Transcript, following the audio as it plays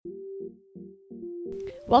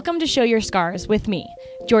Welcome to Show Your Scars with me,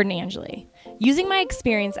 Jordan Angeli. Using my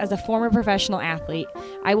experience as a former professional athlete,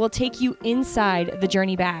 I will take you inside the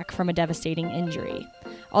journey back from a devastating injury.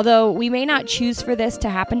 Although we may not choose for this to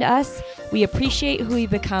happen to us, we appreciate who we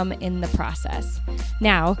become in the process.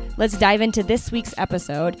 Now, let's dive into this week's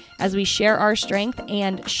episode as we share our strength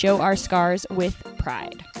and show our scars with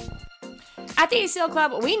pride. At the ACL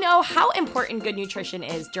Club, we know how important good nutrition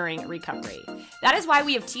is during recovery. That is why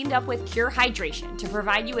we have teamed up with Cure Hydration to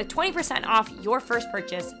provide you with 20% off your first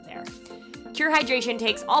purchase there. Cure Hydration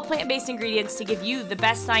takes all plant-based ingredients to give you the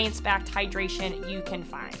best science-backed hydration you can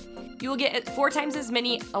find. You will get 4 times as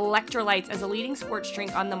many electrolytes as a leading sports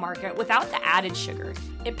drink on the market without the added sugar.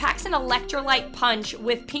 It packs an electrolyte punch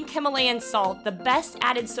with pink Himalayan salt, the best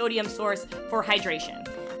added sodium source for hydration.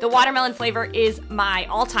 The watermelon flavor is my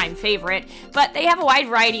all-time favorite, but they have a wide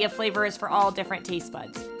variety of flavors for all different taste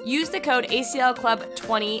buds. Use the code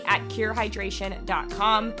ACLClub20 at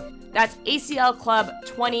curehydration.com. That's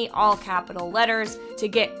ACLClub20, all capital letters, to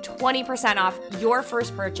get 20% off your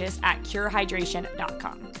first purchase at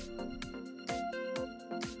curehydration.com.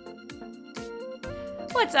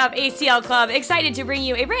 What's up, ACL Club? Excited to bring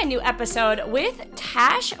you a brand new episode with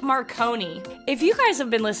Tash Marconi. If you guys have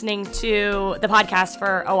been listening to the podcast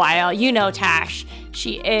for a while, you know Tash.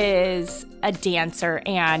 She is a dancer,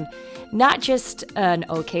 and not just an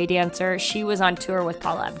okay dancer. She was on tour with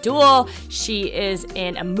Paula Abdul. She is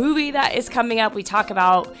in a movie that is coming up. We talk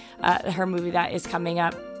about her movie that is coming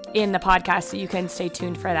up in the podcast, so you can stay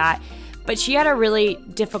tuned for that. But she had a really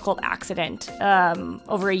difficult accident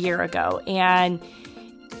over a year ago, and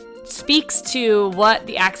speaks to what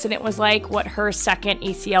the accident was like, what her second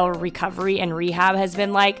ACL recovery and rehab has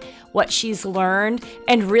been like, what she's learned,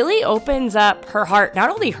 and really opens up her heart, not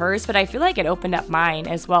only hers, but I feel like it opened up mine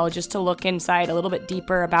as well, just to look inside a little bit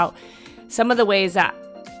deeper about some of the ways that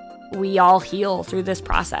we all heal through this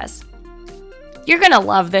process. You're going to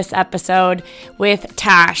love this episode with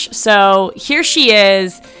Tash. So here she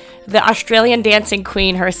is, the Australian dancing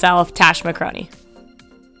queen herself, Tash Marconi.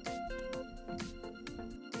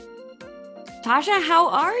 Tasha, how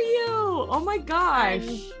are you? Oh my gosh.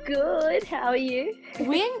 I'm good. How are you?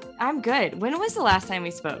 I'm good. When was the last time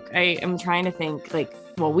we spoke? I am trying to think.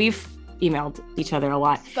 We've emailed each other a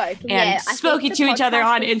lot spoke to each other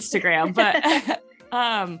on Instagram, but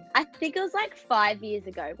I think it was like 5 years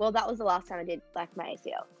ago. Well, that was the last time I did my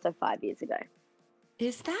ACL. So 5 years ago.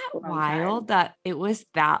 Is that wild that it was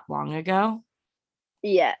that long ago?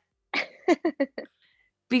 Yeah.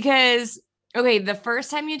 Because okay, the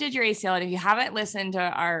first time you did your ACL, and if you haven't listened to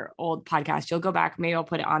our old podcast, you'll go back. Maybe I'll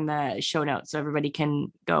put it on the show notes so everybody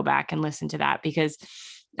can go back and listen to that, because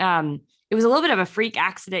it was a little bit of a freak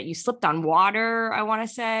accident. You slipped on water, I want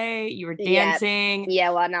to say. You were dancing. Yeah,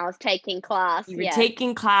 when I was taking class. You were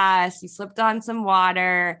taking class. You slipped on some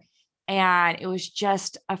water, and it was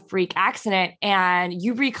just a freak accident. And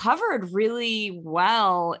you recovered really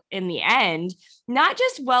well in the end, not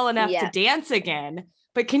just well enough to dance again.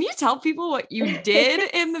 But can you tell people what you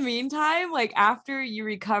did in the meantime? Like after you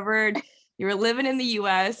recovered, you were living in the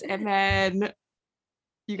US, and then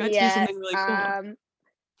you got to do something really cool.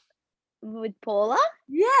 With Paula?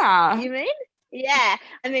 Yeah. You mean? Yeah.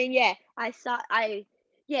 I mean, yeah. Sometimes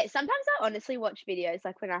I honestly watch videos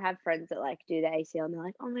like when I have friends that do the ACL, and they're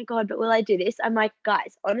like, oh my God, but will I do this? I'm like,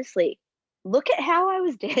 guys, honestly, look at how I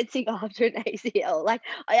was dancing after an ACL.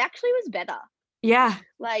 I actually was better. Yeah.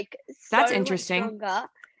 That's interesting. Stronger.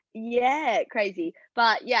 Yeah, crazy.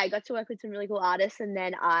 But yeah, I got to work with some really cool artists, and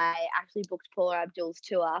then I actually booked Paula Abdul's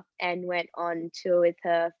tour and went on tour with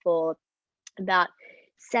her for about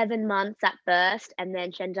 7 months at first, and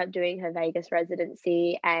then she ended up doing her Vegas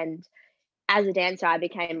residency. And as a dancer, I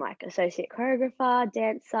became associate choreographer,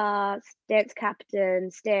 dancer, dance captain,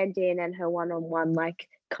 stand-in, and her one-on-one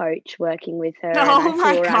coach working with her. Oh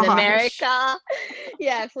my gosh. Around America.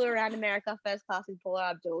 Yeah, I flew around America first class with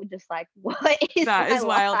Paula Abdul. Just what is that is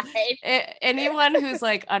wild. Anyone who's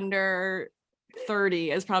under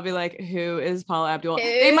 30 is probably who is Paula Abdul?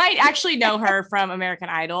 They might actually know her from American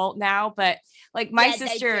Idol now, but my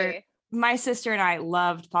sister and I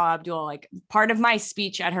loved Paula Abdul. Part of my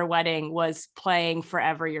speech at her wedding was playing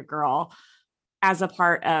Forever Your Girl as a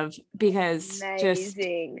part of, because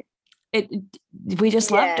amazing. We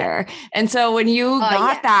just loved her. And so when you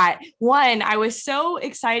got that one, I was so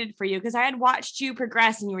excited for you, because I had watched you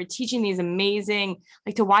progress, and you were teaching these amazing,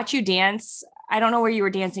 to watch you dance. I don't know where you were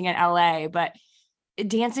dancing in LA, but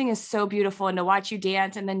dancing is so beautiful, and to watch you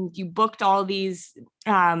dance. And then you booked all these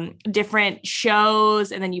different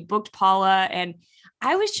shows, and then you booked Paula, and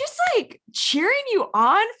I was just like cheering you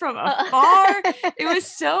on from afar. It was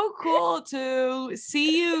so cool to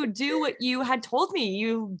see you do what you had told me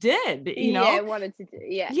you did, you know? Yeah, I wanted to do.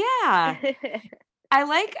 Yeah. Yeah. I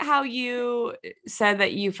like how you said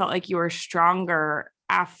that you felt like you were stronger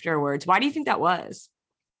afterwards. Why do you think that was?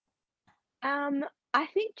 I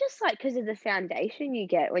think just like because of the foundation you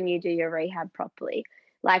get when you do your rehab properly.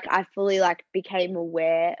 Like I fully like became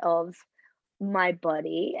aware of my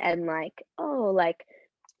body and like, oh, like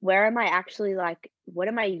where am I actually like what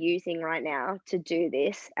am I using right now to do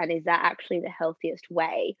this? And is that actually the healthiest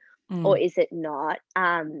way or Mm, is it not?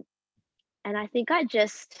 And I think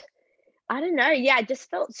I don't know, yeah, I just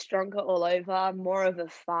felt stronger all over, more of a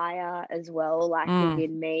fire as well, like mm,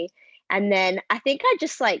 within me. And then I think I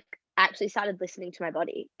just like actually started listening to my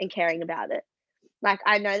body and caring about it. Like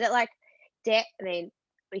I know that like I mean,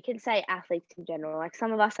 we can say athletes in general, like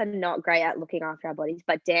some of us are not great at looking after our bodies,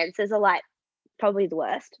 but dancers are like probably the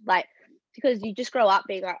worst. Like because you just grow up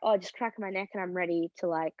being like, oh, just crack my neck and I'm ready to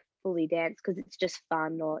like fully dance because it's just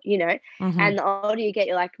fun or mhm. and the older you get,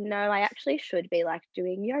 you're like, no, I actually should be like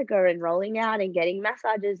doing yoga and rolling out and getting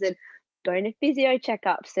massages and going to physio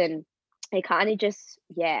checkups and it kind of just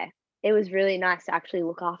it was really nice to actually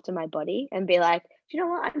look after my body and be like, do you know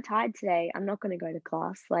what? I'm tired today. I'm not going to go to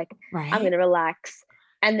class. Like, I'm going Right. to relax.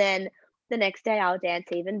 And then the next day I'll dance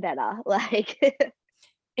even better. Like,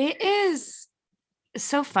 It is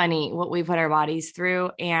so funny what we put our bodies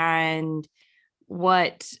through and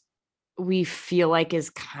what we feel like is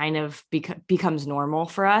kind of becomes normal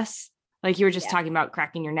for us. Like you were just yeah, talking about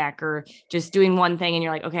cracking your neck or just doing one thing and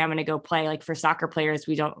you're like, okay, I'm going to go play. Like for soccer players,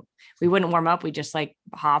 we wouldn't warm up. We just like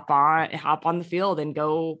hop on the field and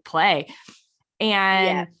go play.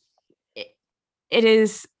 yeah, And it, it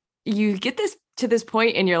is, you get this to this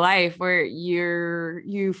point in your life where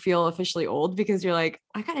you feel officially old because you're like,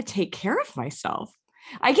 I got to take care of myself.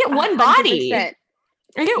 I get one body. 100%.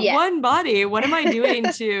 I get Yeah, one body. What am I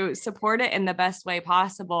doing to support it in the best way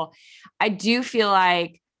possible? I do feel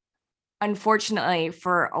like, unfortunately,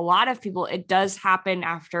 for a lot of people, it does happen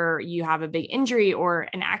after you have a big injury or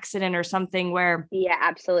an accident or something where yeah,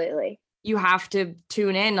 absolutely. you have to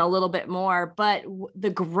tune in a little bit more. But the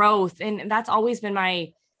growth, and that's always been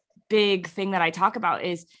my big thing that I talk about,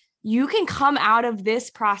 is you can come out of this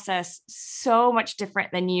process so much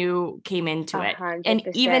different than you came into A it, hundred and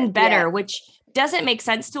even percent. Yeah, better, which doesn't make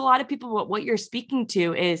sense to a lot of people. But what you're speaking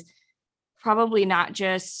to is probably not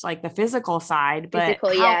just like the physical side, but physical.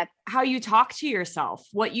 how Yeah, how you talk to yourself,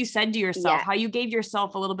 what you said to yourself, yeah. how you gave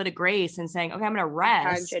yourself a little bit of grace and saying, okay, I'm going to A rest,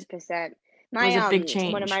 hundred percent. was My a big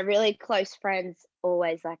one of my change. really close friends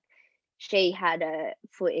always like she had a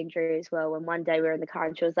foot injury as well. And one day we were in the car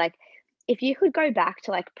and she was like, if you could go back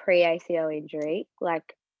to like pre ACL injury,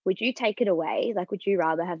 like would you take it away? Like would you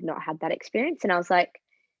rather have not had that experience? And I was like,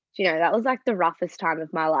 that was like the roughest time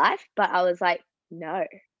of my life. But I was like, no.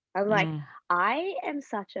 I'm like, Mm, I am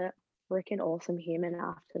such a freaking awesome human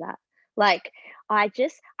after that. Like I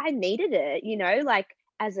needed it, like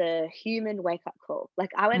as a human wake up call.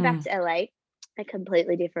 Like I went back mm, to LA a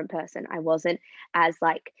completely different person. I wasn't as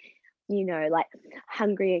like, like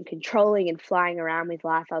hungry and controlling and flying around with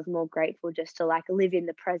life. I was more grateful just to like live in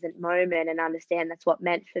the present moment and understand that's what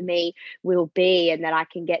meant for me will be and that I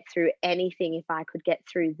can get through anything if I could get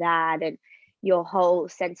through that. And your whole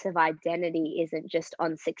sense of identity isn't just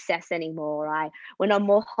on success anymore. I went on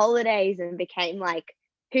more holidays and became like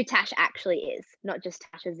who Tash actually is, not just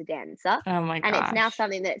Tash as a dancer. oh my And it's now gosh.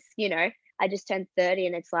 something that's, I just turned 30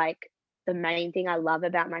 and it's like the main thing I love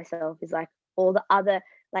about myself is like all the other,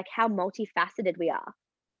 like how multifaceted we are.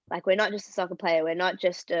 Like we're not just a soccer player, we're not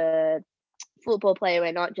just a football player,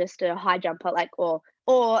 we're not just a high jumper, like or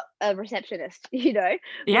a receptionist,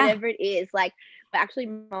 Yeah. whatever it is. Like we're actually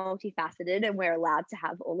multifaceted and we're allowed to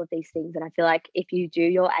have all of these things. And I feel like if you do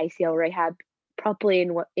your ACL rehab properly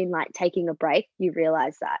in like taking a break, you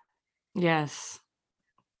realize that. Yes.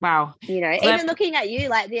 Wow. Even Clip, looking at you,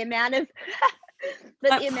 like the amount of but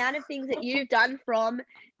clip. the amount of things that you've done from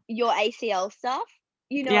your ACL stuff,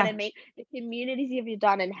 you know what I Yeah. mean? The communities you've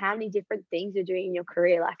done and how many different things you're doing in your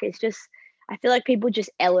career. Like it's just I feel like people just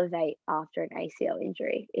elevate after an ACL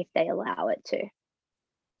injury if they allow it to.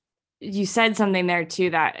 You said something there too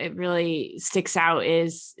that it really sticks out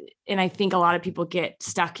is, and I think a lot of people get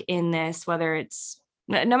stuck in this, whether it's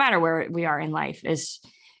no matter where we are in life, is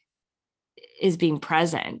being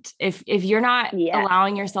present. If you're not Yeah,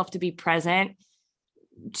 allowing yourself to be present,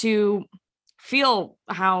 to feel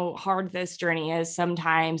how hard this journey is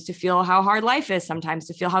sometimes, to feel how hard life is sometimes,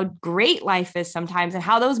 to feel how great life is sometimes, and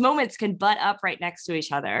how those moments can butt up right next to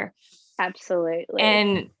each other. absolutely.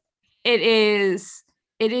 And it is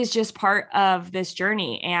it is just part of this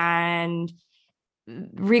journey. And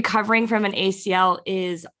recovering from an ACL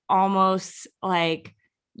is almost like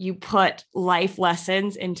you put life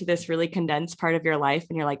lessons into this really condensed part of your life,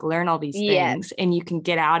 and you're like, learn all these things and you can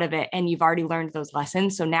get out of it. And you've already learned those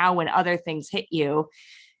lessons. So now when other things hit you,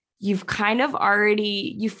 you've kind of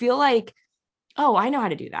already, you feel like, oh, I know how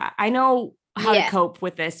to do that. I know how to cope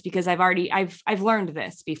with this because I've learned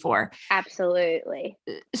this before. Absolutely.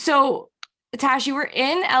 So Tash, you were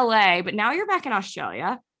in LA, but now you're back in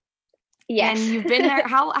Australia. Yes. And you've been there.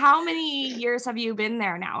 How many years have you been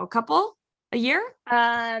there now? A year?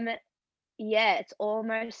 Yeah, it's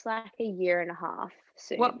almost like a year and a half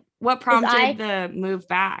soon. What prompted the move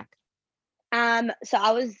back? So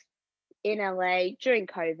I was in LA during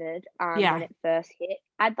COVID, when it first hit.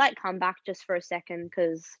 I'd like come back just for a second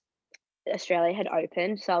because Australia had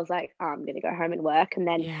opened. So I was like, I'm gonna go home and work. And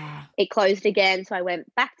then it closed again. So I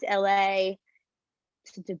went back to LA,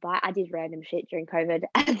 to Dubai. I did random shit during COVID.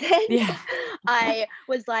 And then I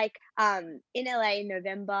was like in LA in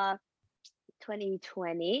November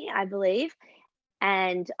 2020, I believe.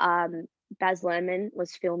 And Baz Luhrmann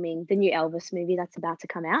was filming the new Elvis movie that's about to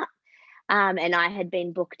come out. And I had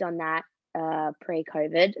been booked on that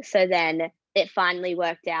pre-COVID. So then it finally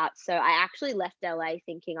worked out. So I actually left LA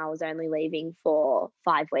thinking I was only leaving for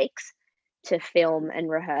 5 weeks to film and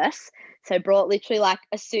rehearse. So brought literally like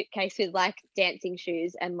a suitcase with like dancing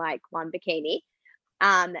shoes and like one bikini.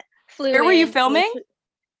 Flew Where were you filming?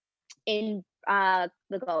 In the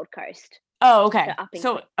Gold Coast. Oh, okay.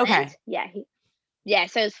 So okay. Yeah.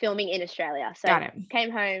 So I was filming in Australia. So got it.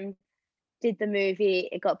 Came home, did the movie.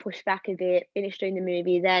 It got pushed back a bit. Finished doing the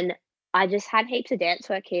movie. Then I just had heaps of dance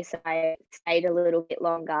work here, so I stayed a little bit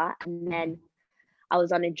longer. And then I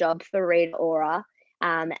was on a job for Rita Ora,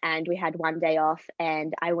 and we had one day off,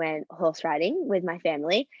 and I went horse riding with my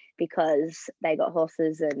family because they got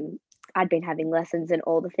horses, and I'd been having lessons and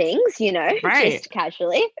all the things, just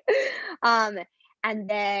casually. And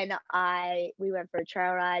then we went for a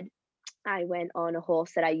trail ride. I went on a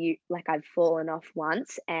horse that I've fallen off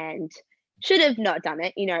once and should have not done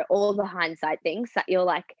it. All the hindsight things that you're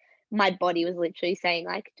like, my body was literally saying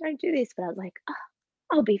like, don't do this. But I was like, oh,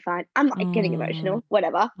 I'll be fine. I'm like getting emotional,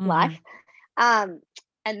 whatever, life. And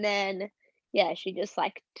then, she just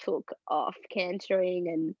like took off cantering,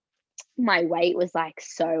 and my weight was like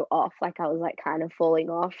so off. Like I was like kind of falling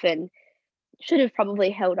off and should have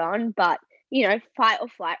probably held on, but fight or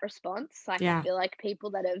flight response. Like I feel like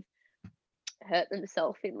people that have hurt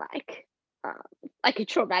themselves in like a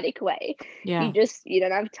traumatic way, you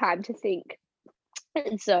don't have time to think.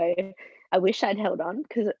 And so I wish I'd held on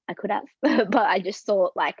because I could have, but I just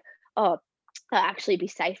thought like, oh, I'll actually be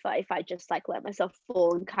safer if I just like let myself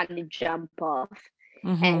fall and kind of jump off.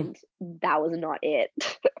 And that was not it.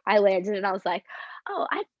 I landed and I was like, oh,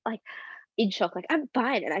 I like in shock, like I'm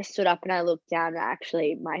fine. And I stood up and I looked down, and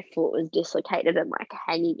actually my foot was dislocated and like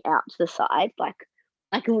hanging out to the side, like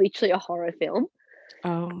literally a horror film.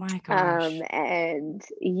 Oh my gosh. And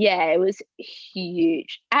it was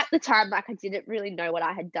huge at the time. Like I didn't really know what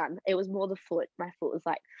I had done. It was more the foot. My foot was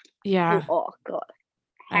like, oh god,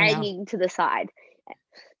 hanging to the side.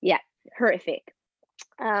 Horrific.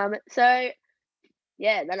 So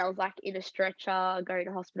then I was like in a stretcher, going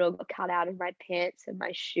to hospital, got cut out of my pants and my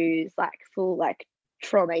shoes, like full like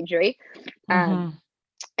trauma injury. And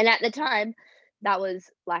at the time, that was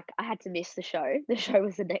like I had to miss the show. The show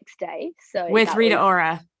was the next day. So with Rita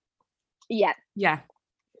Ora. Yeah.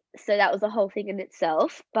 So that was a whole thing in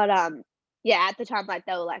itself. But at the time, like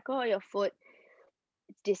they were like, oh, your foot,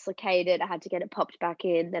 it's dislocated. I had to get it popped back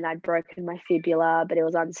in. Then I'd broken my fibula, but it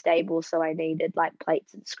was unstable, so I needed like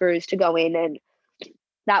plates and screws to go in, and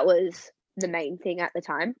that was the main thing at the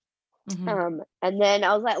time. And then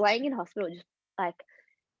I was like laying in hospital, just like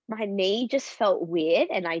my knee just felt weird,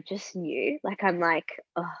 and I just knew, like I'm like,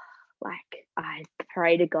 oh, like I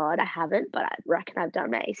pray to God I haven't, but I reckon I've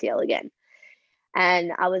done my ACL again.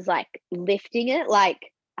 And I was like lifting it,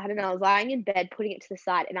 like I don't know, I was lying in bed putting it to the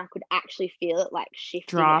side, and I could actually feel it like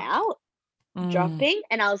shifting out, dropping,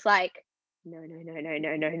 and I was like, no,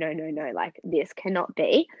 like this cannot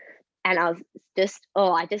be. And I was just,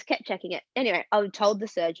 I just kept checking it. Anyway, I told the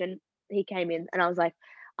surgeon, he came in, and I was like,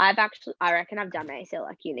 I reckon I've done my ACL.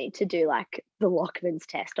 Like you need to do like the Lockman's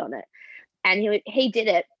test on it. And he did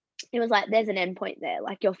it. He was like, there's an endpoint there.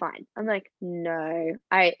 Like you're fine. I'm like, no,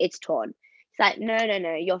 it's torn. He's like,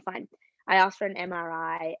 no, you're fine. I asked for an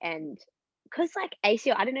MRI, and because like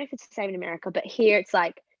ACL, I don't know if it's the same in America, but here it's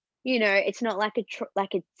like, it's not like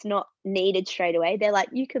it's not needed straight away. They're like,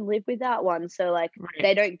 you can live with that one. So like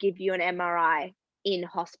they don't give you an MRI in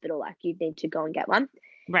hospital. Like you need to go and get one.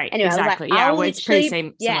 Right. Anyway, Exactly. I was like, Yeah. I'll Well, it's pretty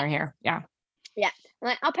literally, similar here. Yeah. yeah. I'm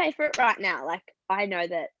like, I'll pay for it right now. Like, I know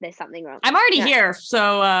that there's something wrong. I'm already No. here.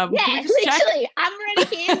 So Yeah, can we just check? literally, I'm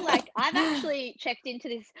already here. Like, I've actually checked into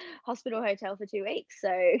this hospital hotel for 2 weeks. So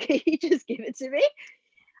can you just give it to me?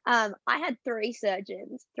 I had three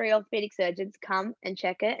orthopedic surgeons come and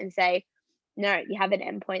check it and say, no, you have an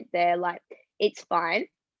endpoint there. Like, it's fine.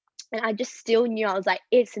 And I just still knew, I was like,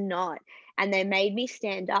 it's not. And they made me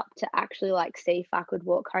stand up to actually like see if I could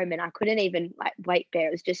walk home. And I couldn't even like weight bear.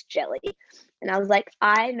 It was just jelly. And I was like,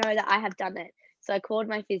 I know that I have done it. So I called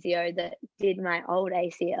my physio that did my old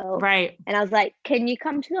ACL. Right. And I was like, can you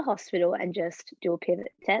come to the hospital and just do a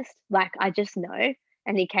pivot test? Like, I just know.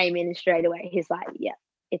 And he came in and straight away, he's like, yeah,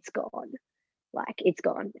 it's gone. Like, it's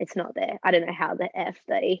gone. It's not there. I don't know how the F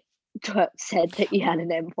they said that you had an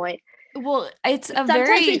endpoint. Well, it's a Sometimes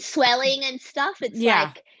very, with swelling and stuff, it's Yeah.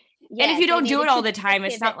 like, yeah, and if you they don't do needed it all to the do time,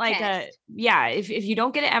 it's not pivot like test. if you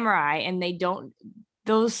don't get an MRI and they don't,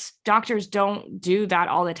 those doctors don't do that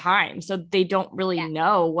all the time. So they don't really Yeah.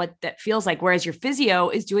 know what that feels like. Whereas your physio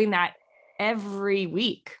is doing that every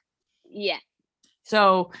week. Yeah,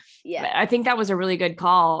 So yeah, I think that was a really good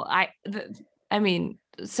call. I mean,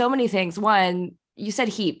 so many things. One, you said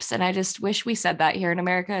heaps, and I just wish we said that here in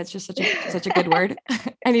America. It's just such a good word.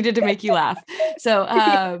 I needed to make you laugh.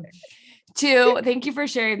 So, two, thank you for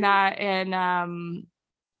sharing that. And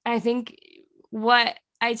I think what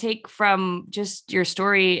I take from just your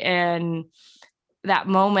story and that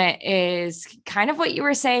moment is kind of what you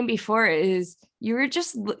were saying before, is you're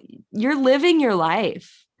living your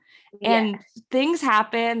life, and things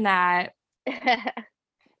happen that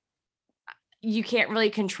you can't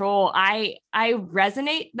really control. I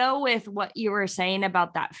resonate though with what you were saying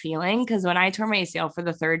about that feeling, because when I tore my ACL for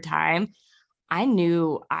the third time, I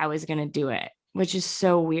knew I was going to do it, which is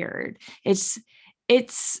so weird. It's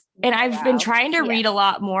and I've been trying to read a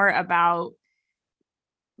lot more about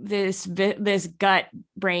this gut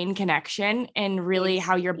brain connection, and really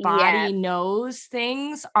how your body knows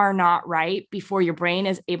things are not right before your brain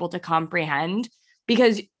is able to comprehend,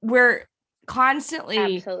 because we're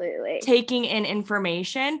constantly absolutely taking in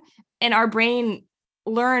information, and our brain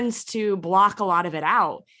learns to block a lot of it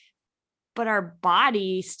out, but our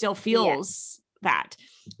body still feels that.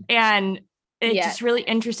 And it's just really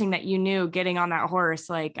interesting that you knew getting on that horse,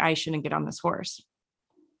 like, I shouldn't get on this horse.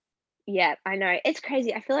 Yeah, I know. It's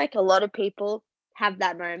crazy. I feel like a lot of people have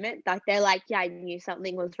that moment. Like, they're like, yeah, I knew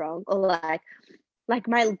something was wrong. Or like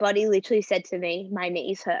my body literally said to me, my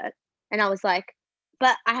knees hurt. And I was like,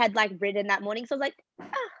 but I had like ridden that morning. So I was like,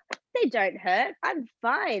 they don't hurt. I'm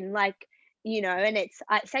fine. Like, and it's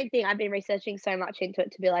same thing. I've been researching so much into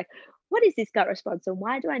it to be like, what is this gut response and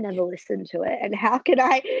why do I never listen to it? And how can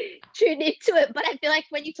I tune into it? But I feel like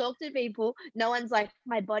when you talk to people, no one's like,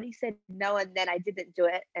 my body said no, and then I didn't do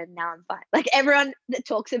it, and now I'm fine. Like, everyone that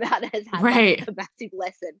talks about it has had like a massive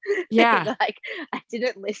lesson. Yeah. Like, I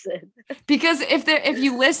didn't listen. Because if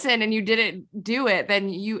you listen and you didn't do it, then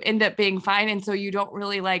you end up being fine. And so you don't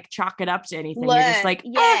really like chalk it up to anything. You're just like,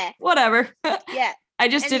 whatever. Yeah. I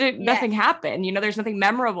just nothing happened. There's nothing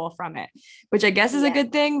memorable from it, which I guess is a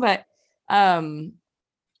good thing, but But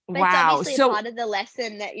wow. It's obviously part of the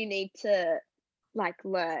lesson that you need to like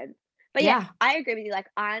learn. But yeah, I agree with you. Like,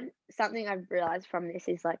 something I've realized from this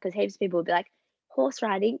is like, because heaps of people will be like, horse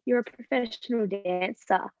riding, you're a professional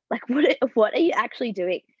dancer. Like, what are you actually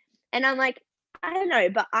doing? And I'm like, I don't know,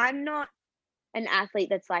 but I'm not an athlete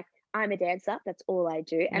that's like, I'm a dancer. That's all I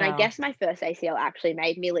do. And I guess my first ACL actually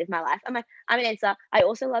made me live my life. I'm like, I'm a dancer. I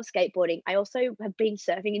also love skateboarding. I also have been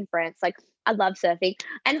surfing in France. Like, I love surfing,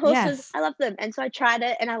 and horses. I love them. And so I tried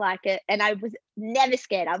it and I like it. And I was never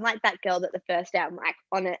scared. I'm like that girl that the first day I'm like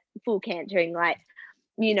on it full cantering, like,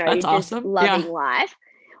 That's just awesome. loving life.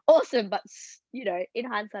 Awesome. But, in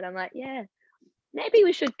hindsight, I'm like, yeah, maybe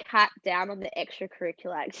we should cut down on the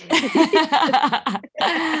extracurricular activities.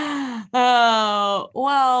 Oh,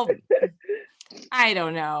 well, I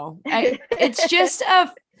don't know. It's just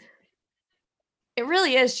it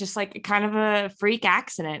really is just like kind of a freak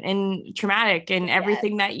accident and traumatic and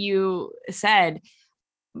everything that you said.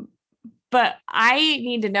 But I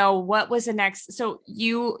need to know, what was the next. So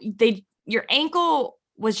your ankle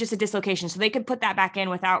was just a dislocation. So they could put that back in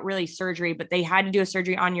without really surgery, but they had to do a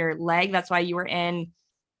surgery on your leg. That's why you were in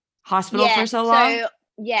hospital for so long. So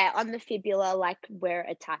on the fibula, like where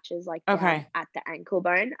it attaches, like down at the ankle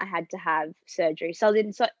bone, I had to have surgery. So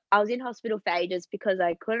I was in hospital for ages because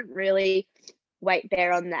I couldn't really weight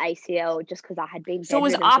bear on the ACL, just because I had been. So it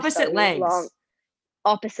was opposite legs.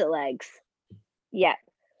 Opposite legs. Yeah.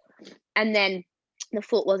 And then the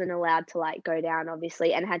foot wasn't allowed to like go down,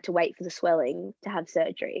 obviously, and had to wait for the swelling to have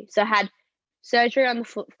surgery. So I had surgery on the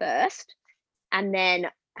foot first, and then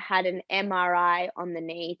had an MRI on the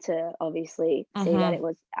knee to obviously see that it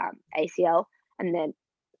was ACL. And then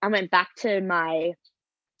I went back to my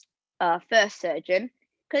first surgeon,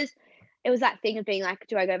 because it was that thing of being like,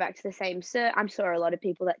 do I go back to the same I'm sure a lot of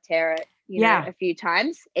people that tear it, you know, a few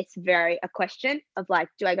times. It's very a question of like,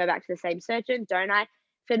 do I go back to the same surgeon? Don't I?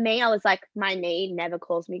 For me, I was like, my knee never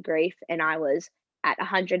caused me grief, and I was at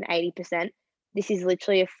 180%. This is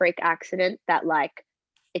literally a freak accident that, like,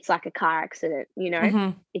 it's like a car accident, you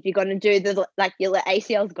know? If you're going to do the, like, your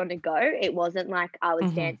ACL is going to go. It wasn't like I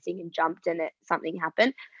was dancing and jumped and something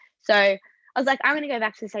happened. So I was like, I'm going to go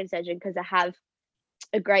back to the same surgeon because I have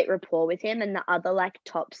a great rapport with him. And the other, like,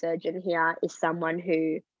 top surgeon here is someone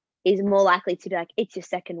who is more likely to be like, it's your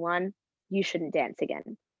second one, you shouldn't dance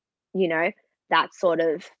again. You know, that sort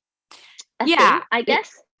of thing, I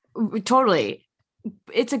guess. Totally.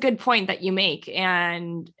 It's a good point that you make,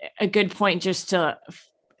 and a good point just to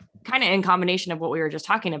kind of in combination of what we were just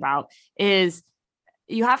talking about is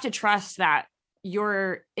you have to trust that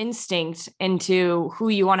your instinct into who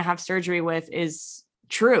you want to have surgery with is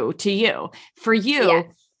true to you. For you,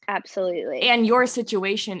 yes, absolutely. And your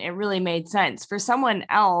situation, it really made sense. For someone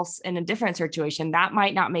else in a different situation, that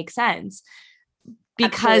might not make sense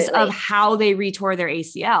because of how they retore their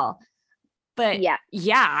ACL. But yeah,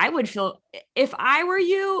 I would feel, if I were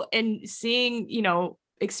you and seeing, you know,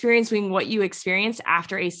 experiencing what you experienced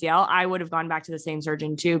after ACL, I would have gone back to the same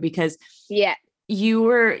surgeon too, because you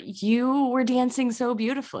were dancing so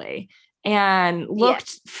beautifully and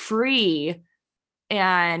looked free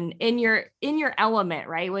and in your element,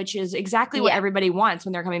 right? Which is exactly what everybody wants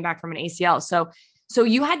when they're coming back from an ACL. So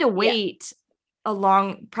you had to wait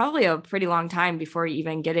probably a pretty long time before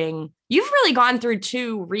even you've really gone through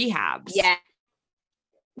 2 rehabs. Yeah.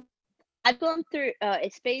 I've gone through,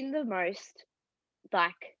 it's been the most,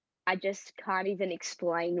 like, I just can't even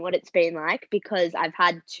explain what it's been like, because I've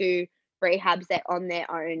had 2 rehabs that on their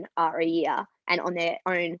own are a year, and on their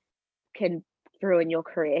own can ruin your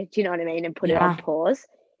career. Do you know what I mean? And put it on pause.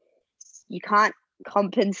 You can't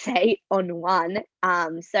compensate on one.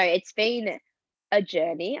 So it's been a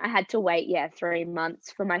journey. I had to wait 3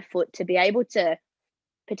 months for my foot to be able to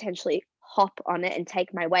potentially hop on it and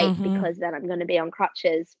take my weight, because then I'm going to be on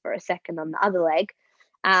crutches for a second on the other leg,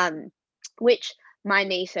 which my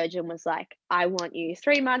knee surgeon was like, I want you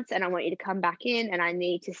 3 months and I want you to come back in and I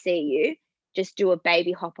need to see you just do a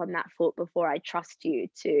baby hop on that foot before I trust you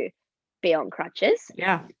to be on crutches.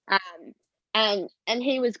 And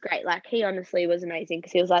he was great. Like, he honestly was amazing,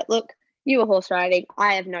 because he was like, look, you were horse riding.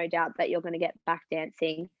 I have no doubt that you're going to get back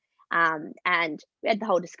dancing. And we had the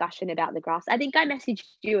whole discussion about the graphs. I think I messaged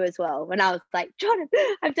you as well when I was like, Jordan,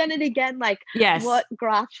 I've done it again. Like, what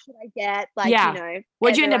graph should I get? Like, you know,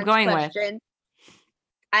 what'd you end up going with?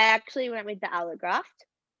 I actually went with the allograft.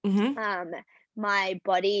 My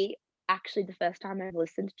body, actually, the first time I've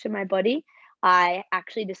listened to my body, I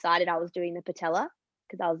actually decided I was doing the patella,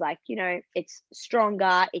 because I was like, you know, it's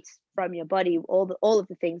stronger, it's from your body, all of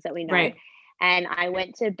the things that we know. Right. And I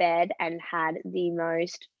went to bed and had the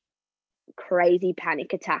most crazy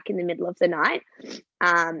panic attack in the middle of the night,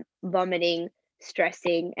 vomiting,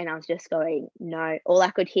 stressing, and I was just going, no. All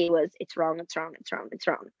I could hear was, it's wrong, it's wrong, it's wrong, it's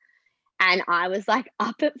wrong. And I was like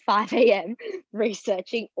up at 5 a.m.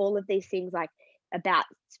 researching all of these things, like about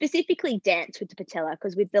specifically dance with the patella,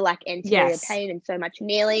 because with the like anterior pain and so much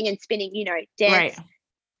kneeling and spinning, you know, dance,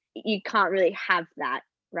 you can't really have that,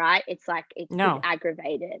 right? It's like, it's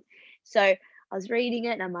aggravated. So I was reading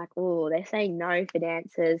it and I'm like, oh, they're saying no for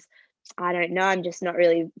dancers. I don't know. I'm just not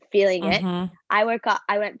really feeling it. I woke up,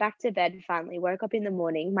 I went back to bed finally, woke up in the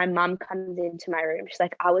morning. My mum comes into my room. She's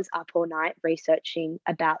like, I was up all night researching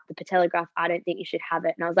about the patella graft. I don't think you should have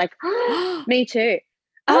it. And I was like, oh, me too.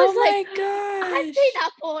 Oh my gosh. I've been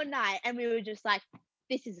up all night, and we were just like,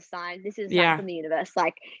 this is a sign. This is a sign from the universe.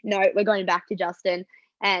 Like, no, we're going back to Justin.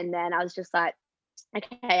 And then I was just like,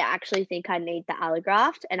 okay, I actually think I need the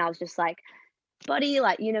allograft. And I was just like, body,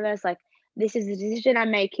 like, universe, like, this is the decision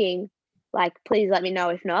I'm making. Like, please let me know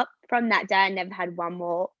if not. From that day, I never had one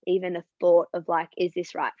more, even a thought of like, is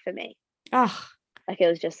this right for me? Oh, like, it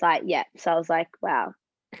was just like, So I was like, wow.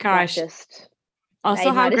 Gosh. Just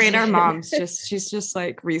also, how great our mom's she's just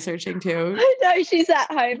like researching too. I know, she's at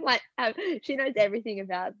home, like, she knows everything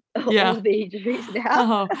about all the injuries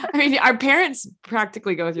now. I mean, our parents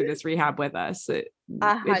practically go through this rehab with us.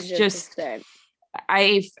 It's just,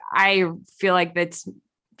 I feel like that's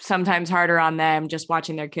sometimes harder on them just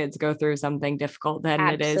watching their kids go through something difficult than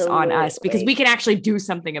it is on us, because we can actually do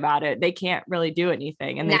something about it. They can't really do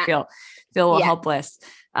anything, and they feel helpless.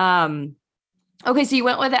 Okay, so you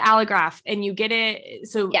went with the allograft and you get it.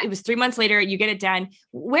 So Yeah. it was 3 months later, you get it done.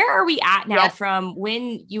 Where are we at now Yep. from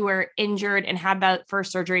when you were injured and had that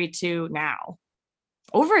first surgery to now?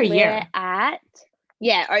 Over a We're year. at,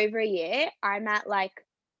 yeah, over a year. I'm at like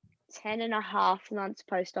 10 and a half months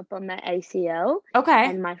post-op on my ACL, Okay.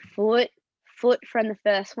 and my foot from the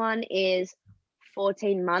first one is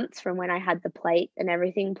 14 months from when I had the plate and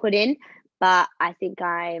everything put in, but I think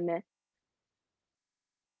I'm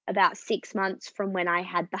about 6 months from when I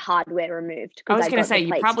had the hardware removed I because was I going to got say, the you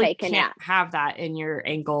plates probably taken can't out. have that in your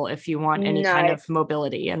ankle if you want any kind No. of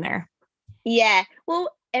mobility in there. Yeah.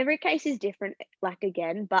 Well, every case is different, like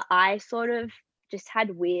again, but I sort of just had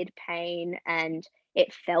weird pain and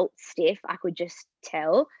it felt stiff. I could just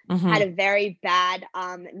tell. Had Mm-hmm. a very bad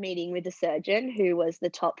meeting with the surgeon who was the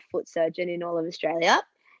top foot surgeon in all of Australia.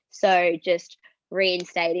 So just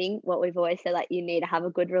reinstating what we've always said, like you need to have a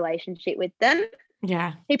good relationship with them.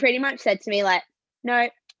 Yeah. He pretty much said to me like, "No,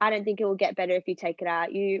 I don't think it will get better if you take it out.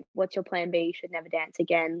 What's your plan B? You should never dance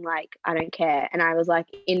again. Like, I don't care." And I was like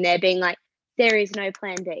in there being like, there is no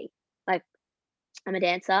plan D. Like, I'm a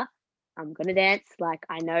dancer. I'm gonna dance. Like,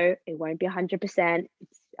 I know it won't be 100%.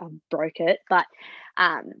 I broke it, but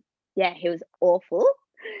yeah, he was awful.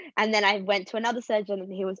 And then I went to another surgeon,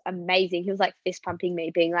 and he was amazing. He was like fist pumping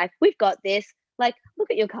me, being like, "We've got this. Like, look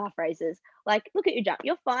at your calf raises. Like, look at your jump.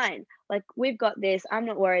 You're fine. Like, we've got this. I'm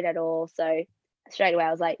not worried at all." So straight away,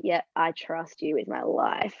 I was like, "Yeah, I trust you with my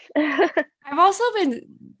life." I've also been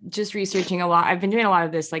just researching a lot. I've been doing a lot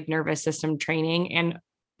of this like nervous system training, and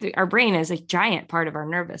our brain is a giant part of our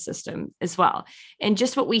nervous system as well. And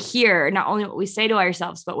just what we hear, not only what we say to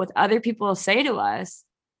ourselves, but what other people say to us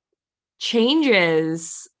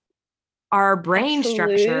changes our brain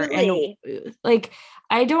structure. And Absolutely. like,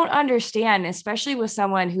 I don't understand, especially with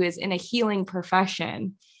someone who is in a healing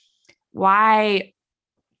profession, why,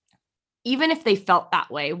 even if they felt that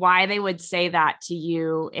way, why they would say that to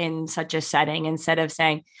you in such a setting instead of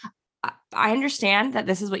saying, I understand that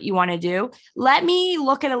this is what you want to do. Let me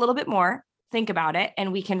look at a little bit more, think about it,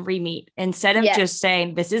 and we can re-meet instead of Yeah. just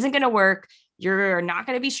saying, this isn't going to work. You're not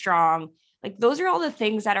going to be strong. Like, those are all the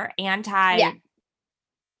things that are Yeah.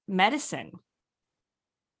 anti-medicine.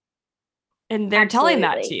 And they're telling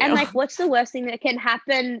that to Absolutely. And you. like, what's the worst thing that can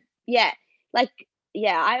happen? Yeah. Like,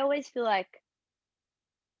 yeah, I always feel like,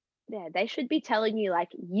 yeah, they should be telling you, like,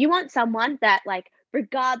 you want someone that, like,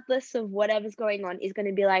 regardless of whatever's going on, is going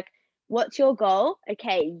to be like, what's your goal?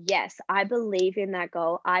 Okay, yes, I believe in that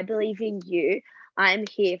goal. I believe in you. I'm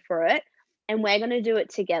here for it. And we're going to do it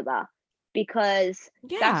together because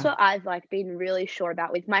that's Yeah. what I've like been really sure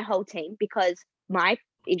about with my whole team because my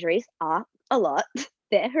injuries are a lot.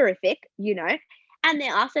 They're horrific, and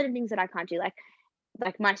there are certain things that I can't do.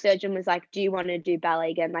 Like my surgeon was like, "Do you want to do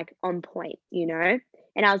ballet again, like on point, And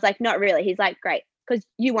I was like, "Not really." He's like, "Great, because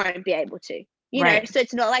you won't be able to, Right. So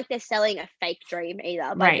it's not like they're selling a fake dream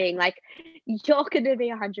either by Right. being like, "You're going to be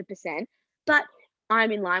 100%." But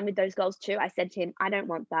I'm in line with those goals too. I said to him, "I don't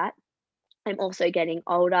want that. I'm also getting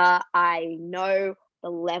older. I know the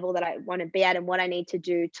level that I want to be at and what I need to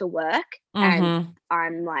do to work, and Mm-hmm.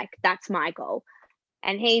 I'm like, that's my goal."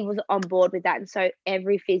 And he was on board with that. And so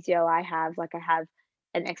every physio I have, like I have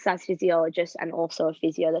an exercise physiologist and also a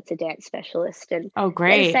physio that's a dance specialist. And Oh, they're the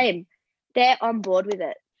great. same. They're on board with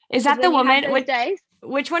it. Is Because that the when you have woman? those days,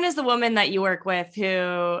 Which one is the woman that you work with?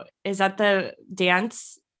 Who is that? The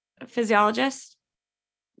dance physiologist?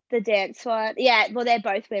 the dance one, yeah, well, they're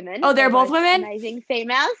both women. Oh, They're they're both both women. amazing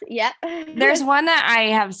females. Yep. There's one that I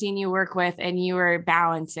have seen you work with, and you were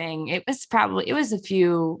balancing. It was a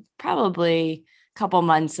few, probably a couple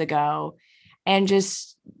months ago, and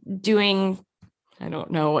just doing. I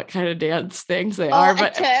don't know what kind of dance things they Oh, are, a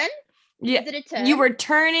but turn? yeah, Is it a you turn? were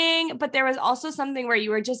turning, but there was also something where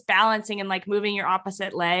you were just balancing and like moving your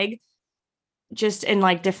opposite leg, just in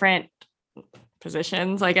like different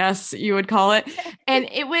positions, I guess you would call it. And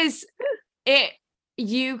it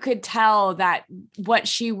you could tell that what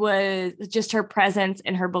she was, just her presence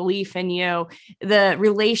and her belief in you, the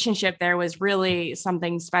relationship there was really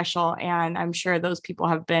something special. And I'm sure those people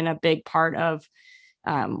have been a big part of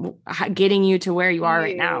getting you to where you are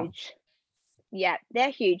right now. Huge. Yeah, they're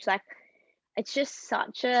huge. Like, it's just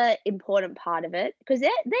such a important part of it because they're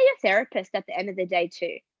your therapist at the end of the day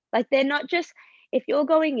too. Like, they're not just, if you're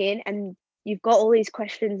going in and you've got all these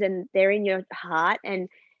questions and they're in your heart and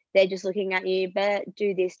they're just looking at you, but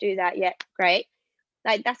do this, do that, yeah, great.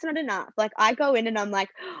 Like, that's not enough. Like, I go in and I'm like,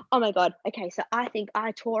 oh my God, okay, so I think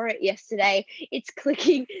I tore it yesterday. It's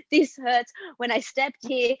clicking. This hurts. When I stepped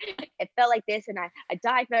here, it felt like this, and I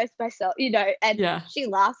diagnosed myself, and Yeah. she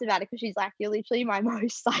laughs about it because she's like, you're literally my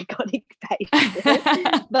most psychotic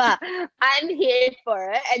patient. But I'm here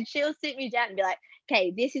for it. And she'll sit me down and be like,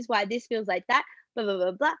 okay, this is why this feels like that. Blah, blah,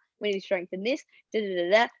 blah, blah. We need to strengthen this. Da, da, da,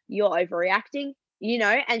 da. You're overreacting,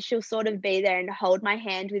 and she'll sort of be there and hold my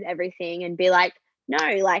hand with everything and be like,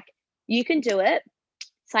 no, like, you can do it.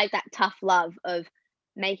 It's like that tough love of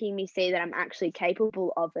making me see that I'm actually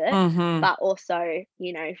capable of it, Mm-hmm. but also,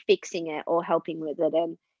 fixing it or helping with it.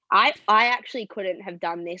 And I actually couldn't have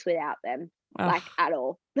done this without them, like, at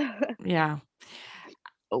all. Yeah.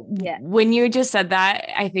 Yeah. When you just said that,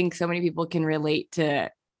 I think so many people can relate to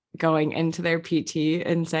going into their PT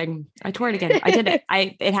and saying, I tore it again. I did it.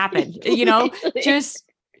 It happened, Literally. just,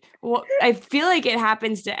 well, I feel like it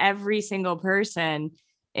happens to every single person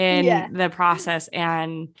in Yeah. the process.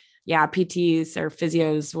 And yeah, PTs or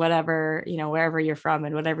physios, whatever, wherever you're from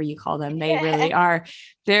and whatever you call them, they really are,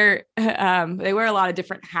 they wear a lot of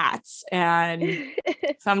different hats, and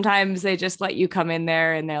sometimes they just let you come in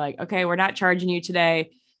there and they're like, okay, we're not charging you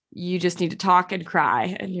today. You just need to talk and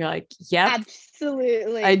cry. And you're like, yep,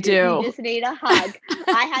 Absolutely. I do. You just need a hug.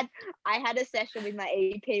 I had a session with my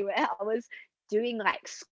EP where I was doing like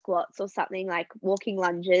squats or something, like walking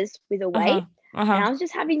lunges with a weight. And I was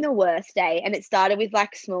just having the worst day. And it started with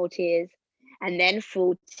like small tears and then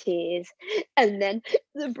full tears and then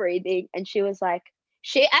the breathing. And she was like,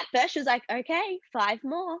 at first she was like, okay, 5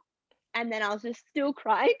 more. And then I was just still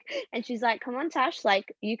crying. And she's like, come on, Tash,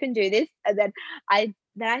 like, you can do this. And then I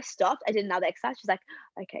stopped. I did another exercise. She's like,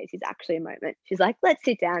 okay, this is actually a moment. She's like, let's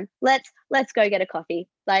sit down. Let's go get a coffee.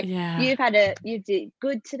 Like, Yeah. you did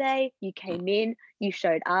good today. You came in, you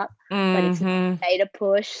showed up, but it's Mm-hmm. not okay to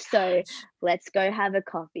push. So let's go have a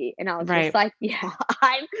coffee. And I was Right. just like, yeah,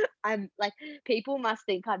 I'm like, people must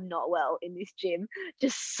think I'm not well in this gym,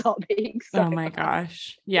 just sobbing. So Oh my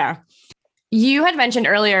gosh. Yeah. You had mentioned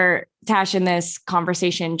earlier, Tash, in this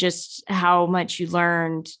conversation, just how much you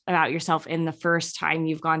learned about yourself in the first time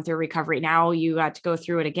you've gone through recovery. Now you got to go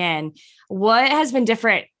through it again. What has been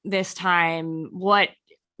different this time?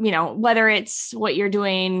 Whether it's what you're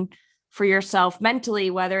doing for yourself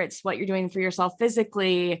mentally, whether it's what you're doing for yourself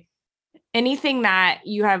physically, anything that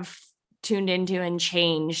you have tuned into and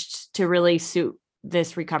changed to really suit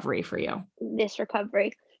this recovery for you? This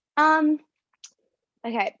recovery.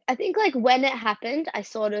 Okay, I think, like, when it happened, I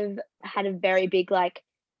sort of had a very big, like,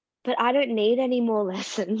 "But I don't need any more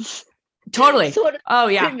lessons." Totally. Sort of Oh,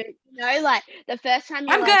 yeah. moment, like, the first time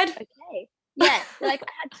you're I'm like, good. "Okay." Yeah, like,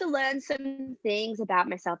 I had to learn some things about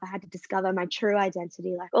myself. I had to discover my true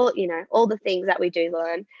identity, like, all the things that we do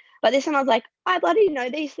learn. But this time I was like, "I bloody know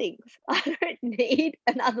these things. I don't need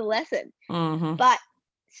another lesson." Mm-hmm. But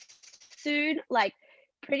soon, like,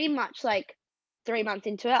 pretty much, like, 3 months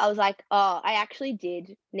into it, I was like, "Oh, I actually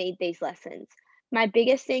did need these lessons." My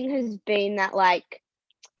biggest thing has been that, like,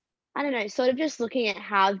 I don't know, sort of just looking at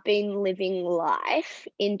how I've been living life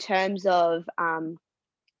in terms of,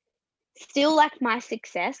 still, like, my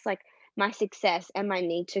success and my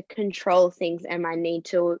need to control things and my need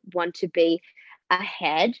to want to be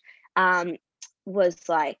ahead, um, was,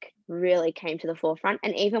 like, really came to the forefront.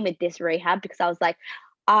 And even with this rehab, because I was like,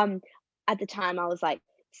 um, at the time I was, like,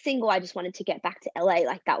 single, I just wanted to get back to LA,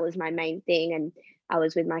 like, that was my main thing. And I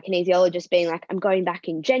was with my kinesiologist being like, "I'm going back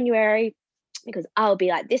in January because I'll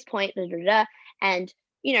be at this point, da, da, da, da." And,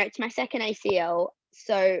 it's my second ACL,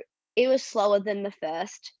 so it was slower than the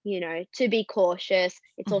first, to be cautious.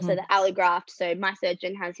 It's also the allograft, so my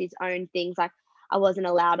surgeon has his own things, like, I wasn't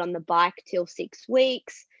allowed on the bike till 6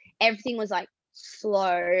 weeks. Everything was, like,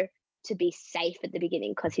 slow to be safe at the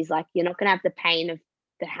beginning, because he's like, "You're not gonna have the pain of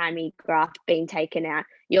the hammy graft being taken out.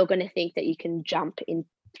 You're gonna think that you can jump in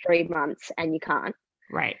 3 months, and you can't."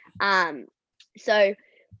 Right. So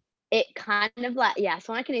it kind of like, yeah,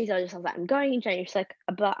 so I can easily just, I was like, "I'm going in January." She's like,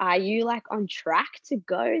 "But are you, like, on track to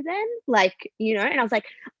go then?" Like, and I was like,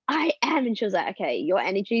 "I am." And she was like, "Okay, your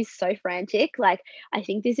energy is so frantic. Like, I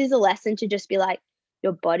think this is a lesson to just be like,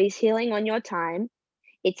 your body's healing on your time.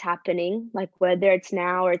 It's happening, like, whether it's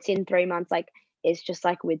now or it's in 3 months, like, it's just,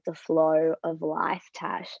 like, with the flow of life,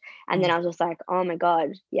 Tash." And then I was just like, "Oh my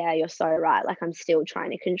God, yeah, you're so right. Like, I'm still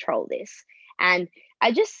trying to control this." And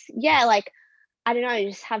I just, yeah, like, I don't know,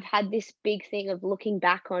 just have had this big thing of looking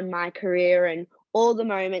back on my career and all the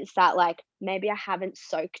moments that, like, maybe I haven't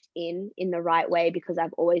soaked in the right way because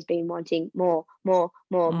I've always been wanting more, more,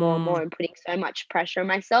 more, more, more, and putting so much pressure on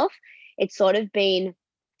myself. It's sort of been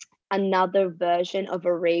another version of a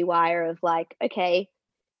rewire of, like, okay,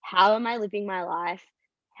 how am I living my life?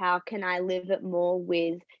 How can I live it more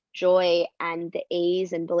with joy and the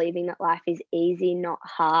ease, and believing that life is easy, not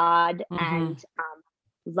hard, Mm-hmm. and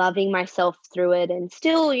loving myself through it, and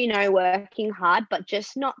still, working hard, but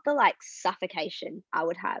just not the like suffocation I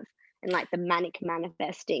would have, and like the manic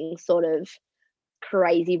manifesting sort of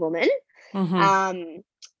crazy woman. Mm-hmm. Um,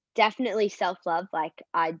 Definitely self-love. Like,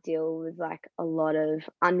 I deal with like a lot of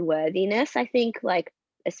unworthiness, I think, like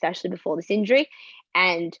especially before this injury.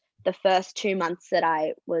 And the first 2 months that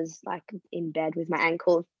I was like in bed with my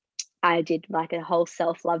ankle, I did like a whole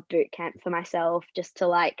self-love boot camp for myself, just to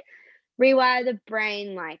like rewire the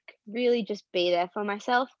brain, like really just be there for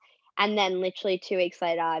myself. And then literally 2 weeks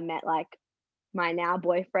later, I met like my now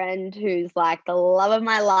boyfriend, who's like the love of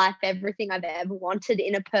my life, everything I've ever wanted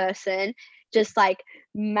in a person, just like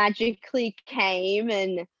magically came.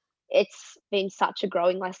 And it's been such a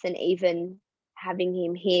growing lesson, even having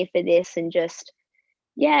him here for this. And just,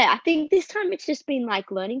 yeah, I think this time it's just been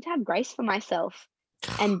like learning to have grace for myself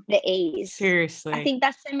and the ease. I Seriously. think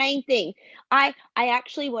that's the main thing. I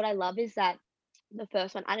actually, what I love is that the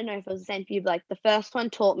first one, I don't know if it was the same for you, but like the first one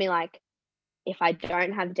taught me like, if I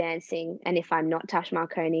don't have dancing and if I'm not Tash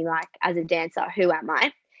Marconi, like as a dancer, who am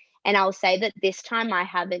I? And I'll say that this time I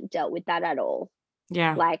haven't dealt with that at all.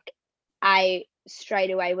 Yeah. Like, I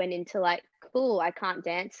straight away went into like, cool, I can't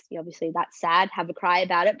dance. Obviously, that's sad, have a cry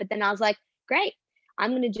about it. But then I was like, great,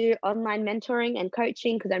 I'm going to do online mentoring and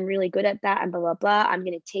coaching because I'm really good at that, and blah, blah, blah. I'm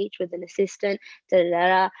going to teach with an assistant, da, da, da,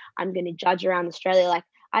 da. I'm going to judge around Australia. Like,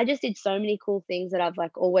 I just did so many cool things that I've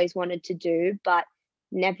like always wanted to do, but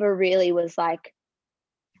never really was like,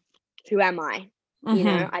 who am I?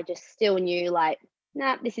 Mm-hmm. I just still knew like,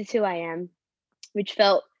 nah, this is who I am, which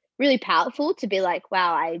felt really powerful to be like,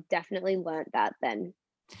 wow, I definitely learned that then.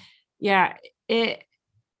 Yeah. It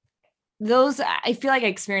those I feel like I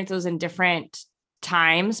experienced those in different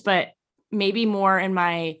times, but maybe more in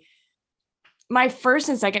my first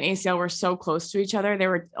and second ACL were so close to each other. They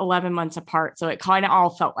were 11 months apart. So it kind of all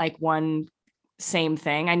felt like one same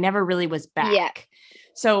thing. I never really was Yeah. back.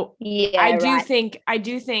 So Yeah, right. I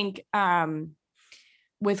do think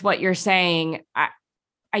with what you're saying,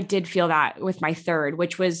 I did feel that with my third,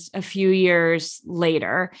 which was a few years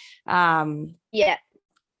later, Yeah.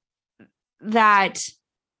 that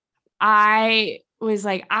I was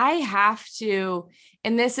like, I have to,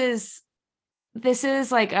 and this is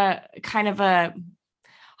like a kind of a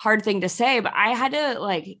hard thing to say, but I had to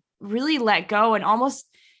like really let go and almost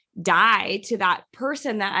die to that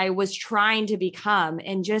person that I was trying to become,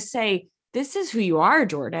 and just say, this is who you are,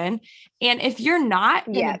 Jordan. And if you're not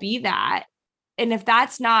going to Yeah. be that, and if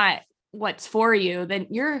that's not what's for you, then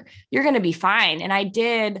you're going to be fine. And I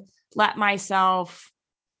did let myself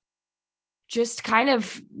just kind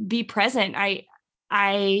of be present.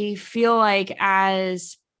 I feel like,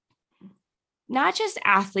 as not just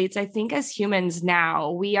athletes, I think as humans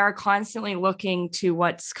now, we are constantly looking to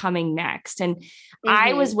what's coming next. And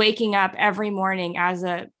I was Mhm. waking up every morning as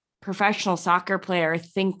a professional soccer player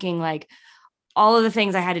thinking like all of the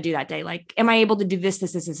things I had to do that day. Like, am I able to do this,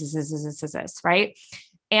 right?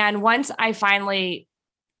 And once I finally,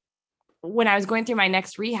 when I was going through my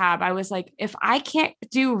next rehab, I was like, if I can't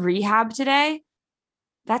do rehab today,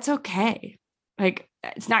 that's okay. Like,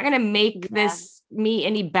 it's not going to make Yeah. this me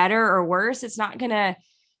any better or worse. It's not going to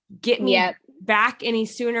get me Yep. back any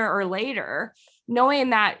sooner or later.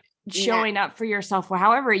 Knowing that, Nah, showing up for yourself,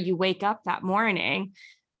 however you wake up that morning,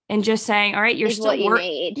 and just saying, all right, you're is what still you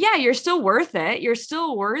need. yeah, you're still worth it. You're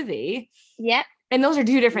still worthy. Yep. And those are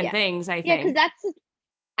two different Yeah. things, I Yeah, because think. that's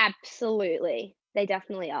absolutely, they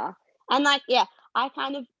definitely are. And like, yeah, I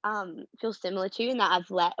kind of feel similar to you in that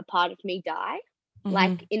I've let a part of me die,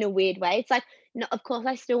 like Mm-hmm. in a weird way. It's like, no, of course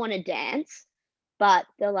I still want to dance, but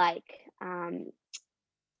the like um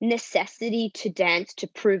necessity to dance to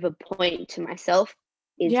prove a point to myself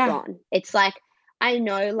is Yeah. gone. It's like, I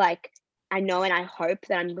know, like, I know and I hope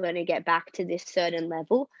that I'm going to get back to this certain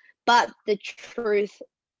level, but the truth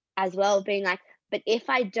as well being like, but if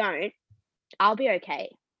I don't, I'll be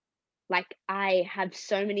okay. Like, I have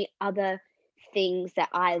so many other things that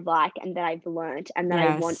I like and that I've learned and that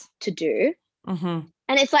I want Yes. to do. Mm-hmm.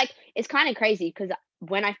 And it's like, it's kind of crazy because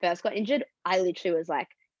when I first got injured, I literally was like,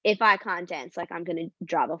 if I can't dance, like I'm gonna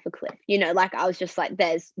drive off a cliff. Like I was just like,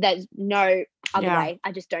 there's no other Yeah. way.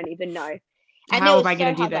 I just don't even know. And it How am was I going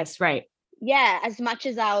so to do hard. Like, this? Right. yeah, as much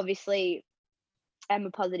as I obviously am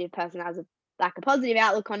a positive person, I was like a positive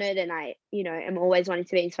outlook on it, and I, am always wanting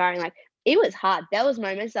to be inspiring. Like, it was hard. There was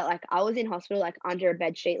moments that like I was in hospital, like under a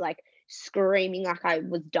bed sheet, like screaming like I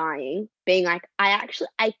was dying, being like,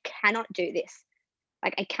 I cannot do this.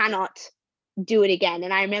 Like, I cannot do it again.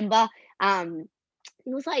 And I remember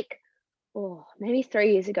it was like, oh, maybe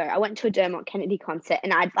 3 years ago. I went to a Dermot Kennedy concert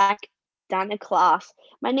and I'd like done a class.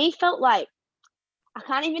 My knee felt like, I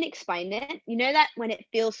can't even explain it. You know that when it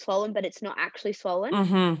feels swollen, but it's not actually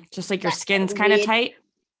swollen? Just like your That skin's kind of weird. tight.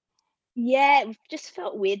 Yeah, it just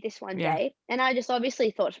felt weird this one Yeah. day. And I just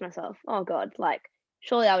obviously thought to myself, oh God, like,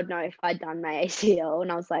 surely I would know if I'd done my ACL.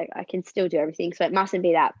 And I was like, I can still do everything. So it mustn't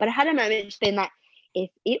be that. But I had a moment just being like, if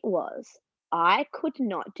it was, I could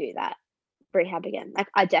not do that rehab again. Like,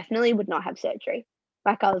 I definitely would not have surgery.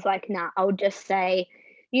 Like, I was like, nah, I'll just say,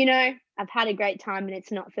 I've had a great time and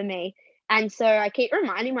it's not for me. And so I keep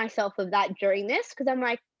reminding myself of that during this because I'm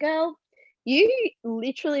like, girl, you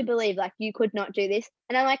literally believe like you could not do this.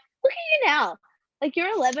 And I'm like, look at you now. Like,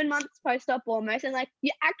 you're 11 months post-op almost, and like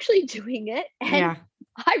you're actually doing it. And Yeah.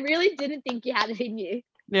 I really didn't think you had it in you.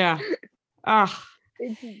 Yeah. Oh,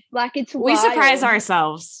 It's we surprise wild.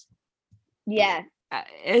 ourselves. Yeah.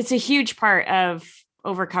 It's a huge part of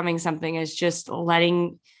overcoming something is just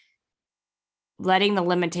letting the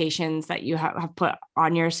limitations that you have put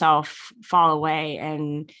on yourself fall away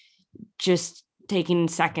and just taking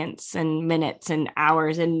seconds and minutes and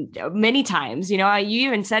hours and many times, you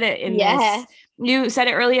even said it in this, you said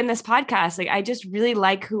it early in this podcast. Like, I just really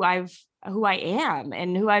like who I am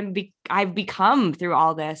and who I've become through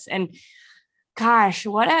all this. And gosh,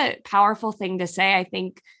 what a powerful thing to say. I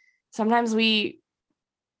think sometimes we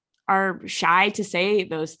are shy to say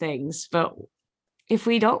those things, but if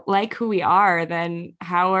we don't like who we are, then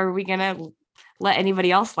how are we going to let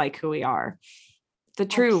anybody else like who we are? The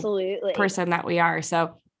true Absolutely. person that we are.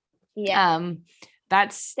 So, yeah,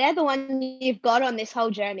 that's, they're the one you've got on this whole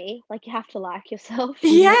journey. Like, you have to like yourself.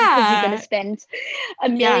 Yeah. Because you're going to spend a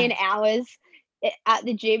million hours at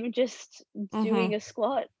the gym just doing a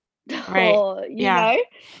squat. Right. Or, know.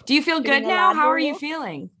 Do you feel good now? How are you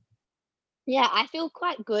feeling? Yeah, I feel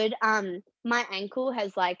quite good. My ankle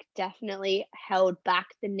has like definitely held back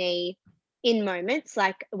the knee in moments.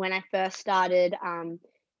 Like when I first started,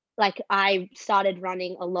 like I started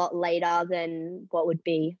running a lot later than what would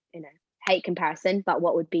be, hate comparison, but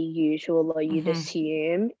what would be usual or you'd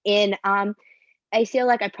assume in ACL.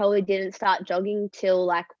 Like I probably didn't start jogging till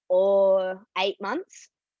like 8 months.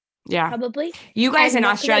 Yeah, probably. You guys in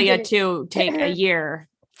Australia too take a year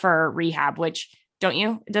for rehab, which don't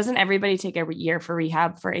you? Doesn't everybody take a year for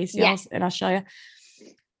rehab for ACLs in Australia?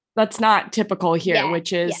 That's not typical here,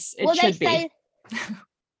 which is it should be.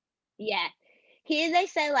 Yeah. Here they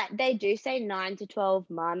say like they do say 9 to 12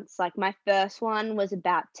 months. Like my first one was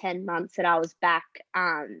about 10 months that I was back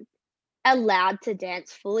allowed to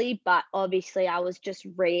dance fully, but obviously I was just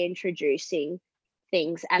reintroducing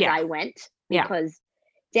things as I went because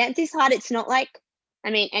dance is hard. It's not like,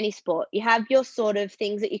 any sport. You have your sort of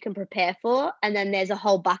things that you can prepare for, and then there's a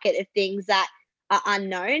whole bucket of things that are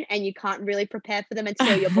unknown and you can't really prepare for them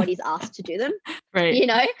until your body's asked to do them. Right.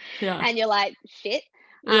 And you're like, shit.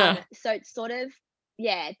 So it's sort of,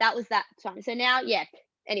 that was that time. So now,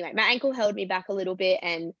 anyway, my ankle held me back a little bit,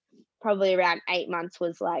 and probably around 8 months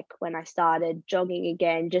was like when I started jogging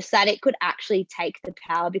again, just that it could actually take the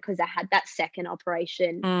power because I had that second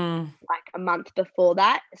operation like a month before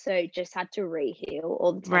that. So just had to reheal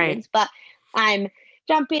all the tendons. But I'm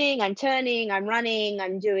jumping, I'm turning, I'm running,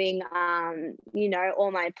 I'm doing,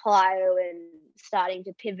 all my plyo and starting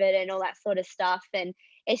to pivot and all that sort of stuff. And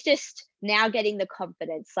it's just now getting the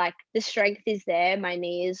confidence, like the strength is there. My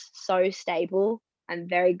knee is so stable. I'm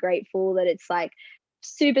very grateful that it's like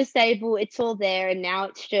super stable. It's all there. And now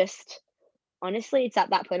it's just, honestly, it's at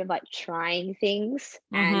that point of like trying things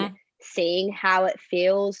and seeing how it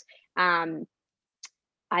feels.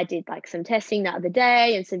 I did like some testing the other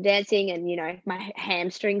day and some dancing, and my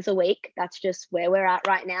hamstrings are weak. That's just where we're at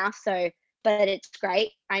right now. So, but it's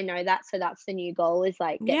great. I know that. So that's the new goal, is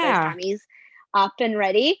like get those hammies up and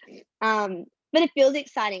ready. But it feels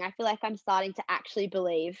exciting. I feel like I'm starting to actually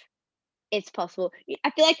believe it's possible.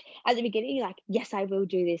 I feel like at the beginning you're like, yes, I will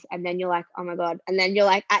do this. And then you're like, oh my God. And then you're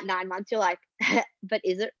like at 9 months, you're like, but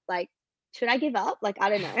is it like, should I give up? Like, I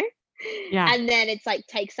don't know. Yeah. And then it's like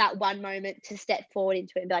takes that one moment to step forward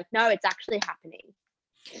into it and be like, no, it's actually happening.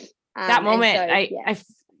 That moment,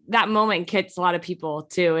 that moment gets a lot of people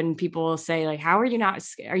too. And people will say like, how are you not,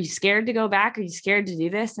 are you scared to go back? Are you scared to do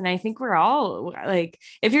this? And I think we're all like,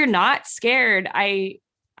 if you're not scared, I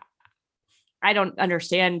don't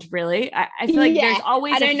understand really. I feel like there's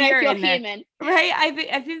always a fear in there, right?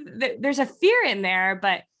 I think that there's a fear in there,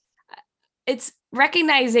 but it's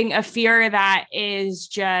recognizing a fear that is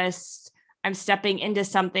just, I'm stepping into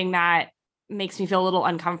something that makes me feel a little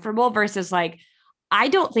uncomfortable versus like, I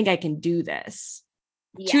don't think I can do this.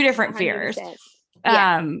 Yes, 2 different 100%. Fears.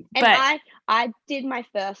 And I did my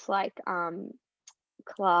first like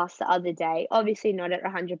class the other day. Obviously not at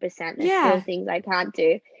 100%. There's Yeah. still things I can't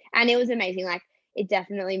do. And it was amazing. Like, it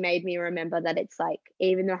definitely made me remember that it's like,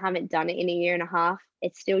 even though I haven't done it in a year and a half,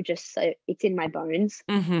 it's still just so, it's in my bones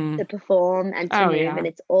to perform and to move, and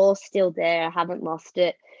it's all still there. I haven't lost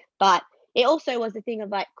it. But it also was a thing of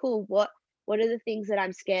like, cool, what are the things that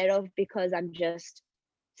I'm scared of because I'm just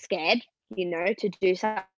scared, to do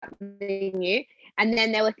something new. And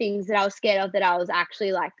then there were things that I was scared of that I was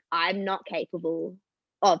actually like, I'm not capable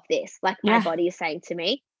of this. Like, my body is saying to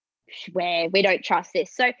me, where we don't trust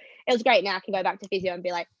this. So it was great. Now I can go back to physio and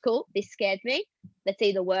be like, cool, this scared me. Let's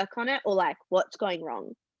either work on it or like, what's going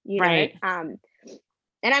wrong, right. And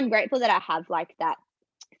I'm grateful that I have like that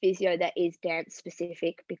physio that is dance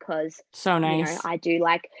specific, because so nice. I do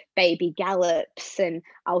like baby gallops, and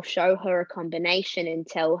I'll show her a combination and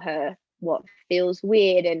tell her what feels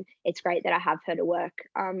weird. And it's great that I have her to work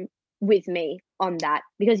with me on that,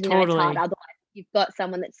 because it's hard. Otherwise, you've got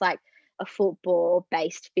someone that's like a football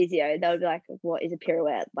based physio, they'll be like, what is a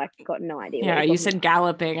pirouette? Like, got no idea. Yeah, you said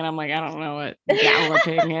galloping and I'm like, I don't know what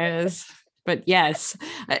galloping is, but yes,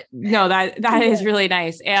 no, that is really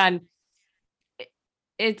nice. And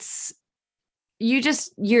it's, you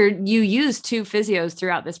use two physios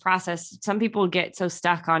throughout this process. Some people get so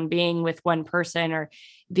stuck on being with one person or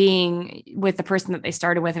being with the person that they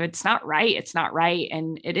started with. If it's not right, it's not right.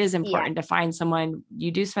 And it is important to find someone.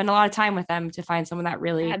 You do spend a lot of time with them to find someone that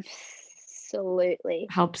really absolutely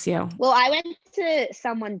helps you. Well, I went to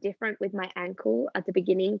someone different with my ankle at the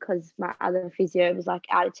beginning because my other physio was like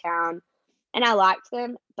out of town, and I liked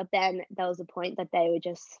them. But then there was a point that they were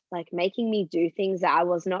just like making me do things that I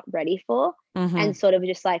was not ready for. And sort of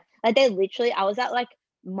just like they literally, I was at like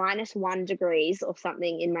 -1 degrees or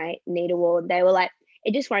something in my needle wall. They were like,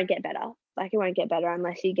 it just won't get better. Like, it won't get better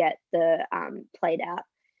unless you get the plate out.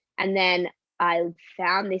 And then I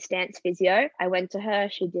found this dance physio. I went to her.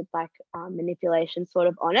 She did like manipulation sort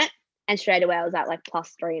of on it. And straight away I was at like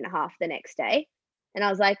 +3.5 the next day. And I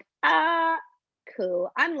was like,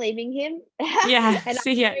 cool. I'm leaving him. Yeah.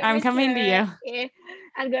 See, I'm coming to you. Yeah,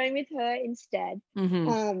 I'm going with her instead.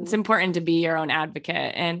 It's important to be your own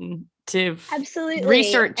advocate and to absolutely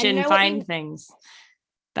research and find things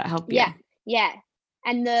that help you. Yeah.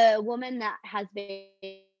 And the woman that has been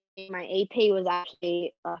my EP was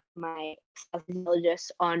actually my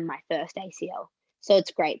physiologist on my first ACL. So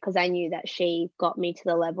it's great because I knew that she got me to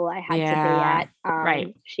the level I had to be at.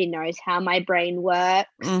 Right. She knows how my brain works.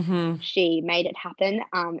 She made it happen.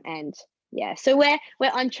 And yeah, so we're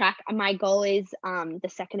on track. My goal is the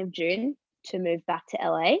 2nd of June to move back to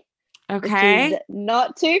LA. Okay. Which is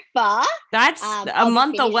not too far. That's a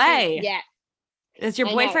month away. Yeah. Is your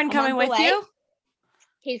boyfriend coming with you?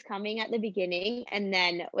 He's coming at the beginning, and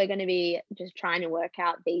then we're going to be just trying to work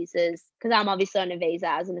out visas, because I'm obviously on a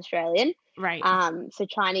visa as an Australian. Right. So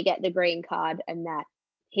trying to get the green card, and that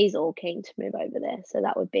he's all keen to move over there. So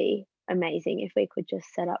that would be amazing if we could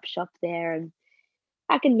just set up shop there, and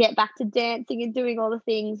I can get back to dancing and doing all the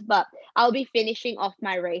things. But I'll be finishing off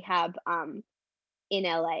my rehab in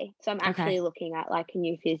LA. So I'm actually looking at like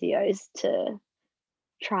new physios to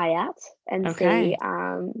try out and see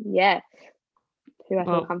who I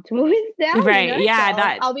feel comfortable with now. Right. Yeah.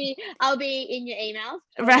 So I'll be in your emails.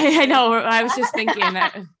 Right. I know. I was just thinking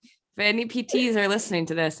that if any PTs are listening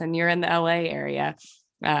to this and you're in the LA area.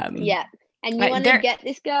 And you want to get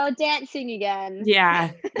this girl dancing again.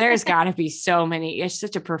 Yeah. There's gotta be so many. It's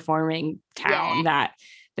such a performing town that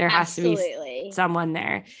there has to be someone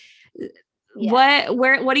there. Yeah.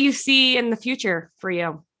 What do you see in the future for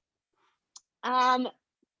you?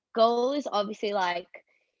 Goal is obviously like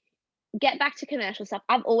get back to commercial stuff.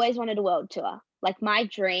 I've always wanted a world tour. Like, my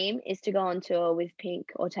dream is to go on tour with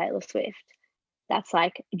Pink or Taylor Swift. That's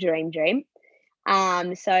like dream.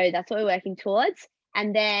 So that's what we're working towards.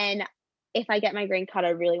 And then if I get my green card, I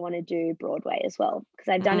really want to do Broadway as well,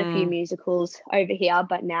 because I've done a few musicals over here,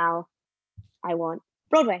 but now I want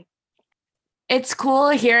Broadway. It's cool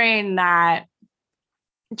hearing that,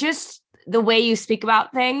 just the way you speak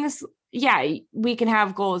about things. Yeah, we can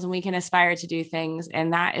have goals and we can aspire to do things,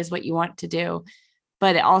 and that is what you want to do.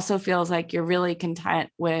 But it also feels like you're really content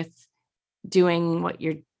with doing what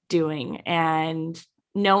you're doing, and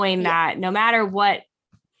knowing that no matter what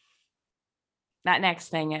that next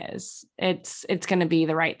thing is, it's going to be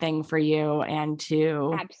the right thing for you. And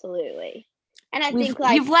to absolutely. And I think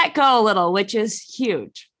like you've let go a little, which is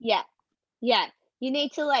huge. Yeah. You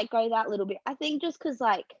need to let go that little bit. I think just because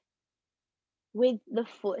like with the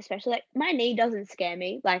foot, especially, like my knee doesn't scare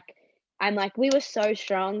me. Like, I'm like, we were so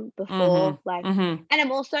strong before, and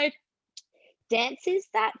I'm also, dance is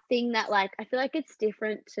that thing that like, I feel like it's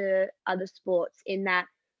different to other sports in that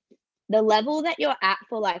the level that you're at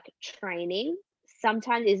for like training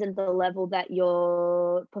sometimes isn't the level that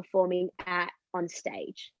you're performing at on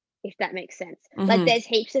stage, if that makes sense. Like there's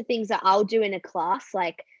heaps of things that I'll do in a class,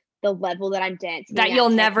 like the level that I'm dancing that at you'll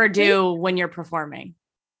never technically. do when you're performing.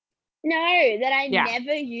 No, that I Yeah.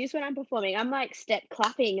 never use when I'm performing. I'm like step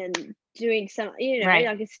clapping and doing some, Right.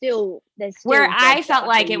 like it's still, there's still Where I jobs that felt I've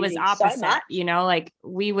like been it was using so opposite, much. you know, like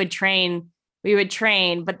we would train,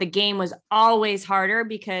 but the game was always harder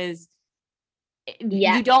because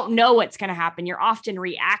you don't know what's going to happen. You're often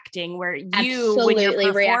reacting, where when you're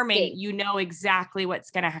performing, reacting. you know exactly what's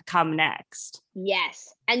going to come next.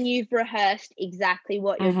 Yes. And you've rehearsed exactly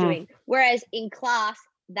what you're doing. Whereas in class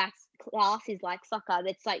is like soccer.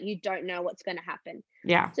 It's like, you don't know what's going to happen.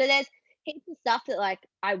 Yeah. So there's heaps of stuff that like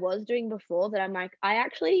I was doing before that I'm like, I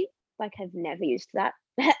actually like have never used that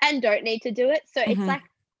and don't need to do it. So it's like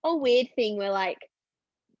a weird thing where like,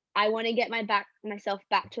 I want to get myself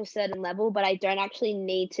back to a certain level, but I don't actually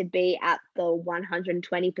need to be at the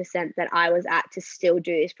 120% that I was at to still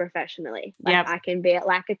do this professionally. Like I can be at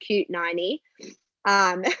like a cute 90,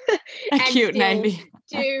 and cute still 90.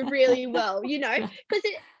 do really well, because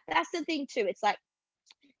that's the thing too. It's like,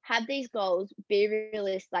 have these goals, be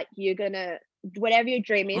realistic. Like you're gonna, whatever your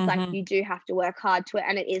dream is, like you do have to work hard to it,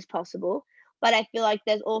 and it is possible. But I feel like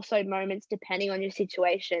there's also moments, depending on your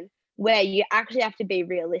situation, where you actually have to be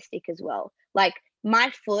realistic as well. Like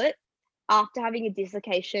my foot, after having a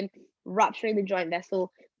dislocation, rupturing the joint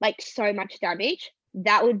vessel, like so much damage,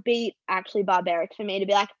 that would be actually barbaric for me to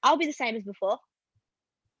be like, I'll be the same as before.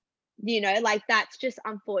 Like that's just,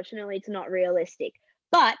 unfortunately, it's not realistic.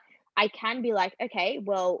 But I can be like, okay,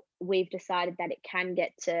 well, we've decided that it can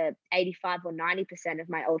get to 85 or 90% of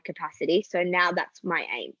my old capacity. So now that's my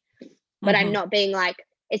aim. But I'm not being like,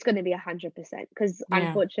 it's going to be 100%, because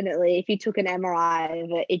unfortunately, if you took an MRI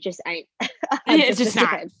of it, it just ain't 100%. It's just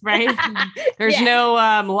not, right? There's no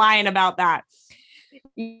lying about that.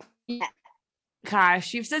 Yeah.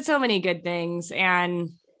 Gosh, you've said so many good things,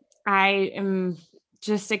 and I am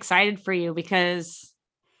just excited for you because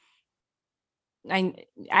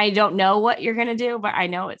I don't know what you're going to do, but I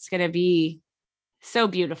know it's going to be so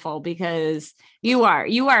beautiful, because you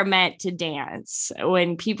are meant to dance.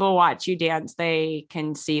 When people watch you dance, they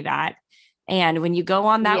can see that. And when you go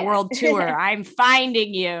on that world tour, I'm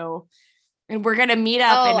finding you and we're going to meet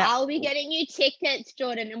up. Oh, I'll be getting you tickets,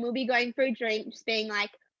 Jordan, and we'll be going through drinks being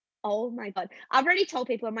like, oh my God. I've already told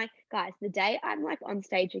people, I'm like, guys, the day I'm like on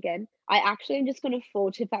stage again, I actually am just going to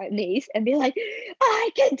fall to my knees and be like, I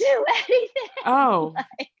can do anything. Oh,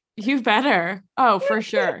 you better. Oh, for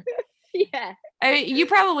sure. Yeah. I mean, you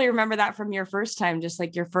probably remember that from your first time, just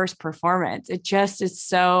like your first performance. It just is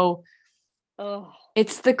so,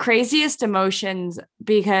 it's the craziest emotions,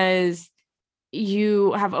 because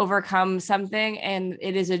you have overcome something, and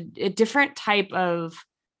it is a different type of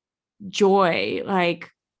joy. Like,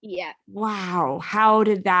 wow, how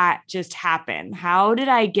did that just happen? How did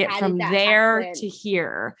I get from there to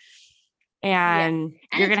here? And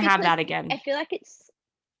you're going to have that again. I feel like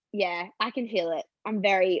I can feel it. I'm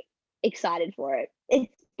very excited for it.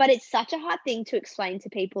 But it's such a hard thing to explain to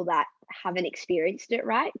people that haven't experienced it,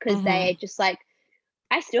 right? Because they're just like,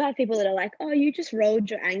 I still have people that are like, oh, you just rolled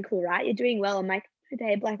your ankle, right? You're doing well. I'm like,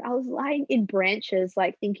 babe, like I was lying in branches,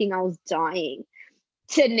 like thinking I was dying,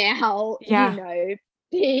 to now,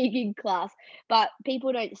 being in class. But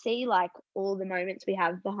people don't see like all the moments we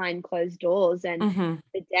have behind closed doors, and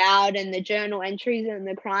the doubt and the journal entries and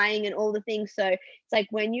the crying and all the things. So it's like,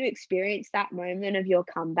 when you experience that moment of your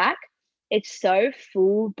comeback, it's so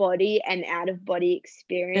full body and out of body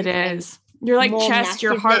experience. It is. You're like chest,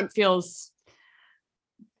 your heart feels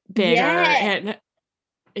bigger. And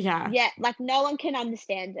like no one can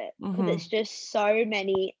understand it, because it's just so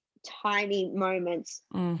many tiny moments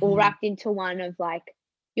all wrapped into one of like,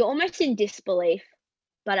 you're almost in disbelief,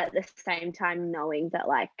 but at the same time knowing that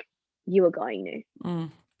like you were going to.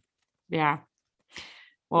 Yeah.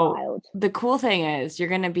 Well, wild. The cool thing is you're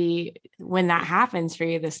going to be, when that happens for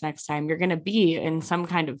you this next time, you're going to be in some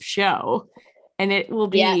kind of show, and it will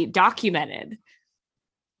be documented.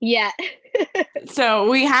 Yeah. So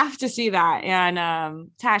we have to see that. And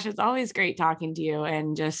Tash, it's always great talking to you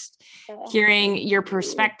and just hearing your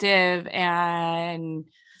perspective and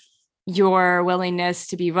your willingness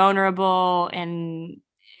to be vulnerable. And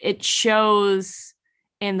it shows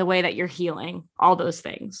in the way that you're healing all those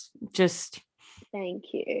things. Just thank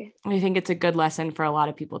you. I think it's a good lesson for a lot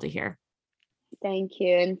of people to hear. Thank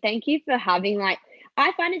you. And thank you for having, like,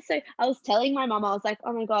 I find it so, I was telling my mum, I was like,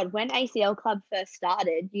 oh my God, when ACL Club first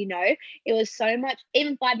started, it was so much,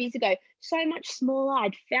 even 5 years ago, so much smaller.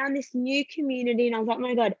 I'd found this new community and I was like, oh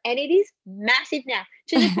my God, and it is massive now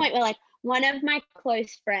to the point where like one of my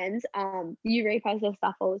close friends, you repost her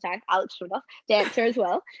stuff all the time, Alex Schmidt, dancer as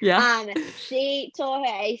well. Yeah. She tore her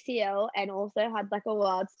ACL and also had like a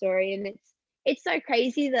wild story. And it's so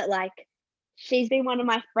crazy that like she's been one of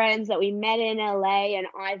my friends that we met in LA and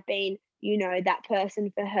I've been, that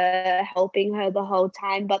person for her, helping her the whole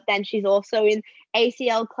time. But then she's also in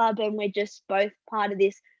ACL Club and we're just both part of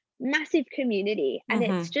this massive community. And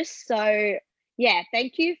it's just so, yeah,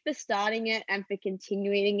 thank you for starting it and for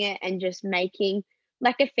continuing it and just making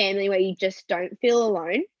like a family where you just don't feel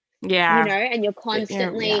alone, Yeah. and you're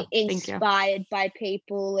constantly Thank you. inspired by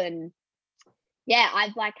people. And yeah,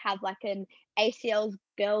 I've like have like an ACL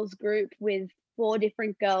girls group with 4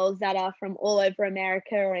 different girls that are from all over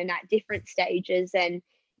America and at different stages. And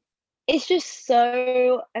it's just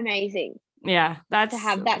so amazing. Yeah. To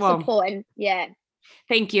have that support. And yeah.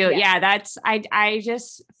 Thank you. Yeah. That's, I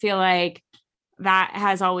just feel like that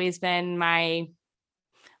has always been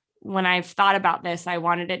when I've thought about this, I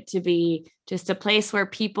wanted it to be just a place where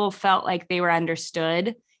people felt like they were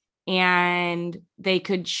understood and they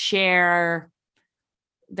could share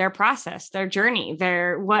their process, their journey,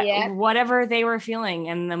 whatever they were feeling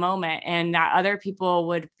in the moment, and that other people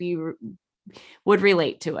would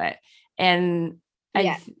relate to it. And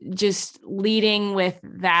just leading with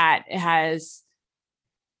that has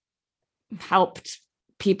helped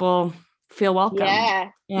people feel welcome.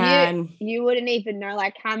 Yeah. And you wouldn't even know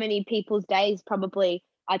like how many people's days probably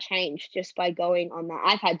are changed just by going on that.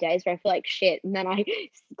 I've had days where I feel like shit, and then I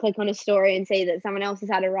click on a story and see that someone else has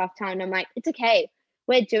had a rough time, and I'm like, it's okay,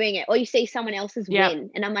 we're doing it. Or you see someone else's win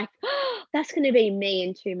and I'm like, oh, that's going to be me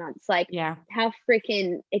in 2 months. Like, how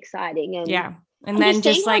freaking exciting. And then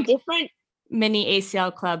just like different mini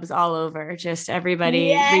ACL clubs all over, just everybody,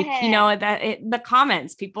 the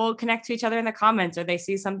comments, people connect to each other in the comments, or they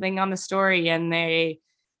see something on the story and they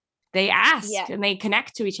ask and they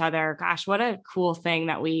connect to each other. Gosh, what a cool thing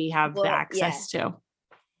that we have access to.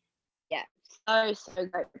 Yeah. So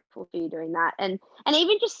grateful for you doing that. And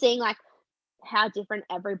even just seeing like how different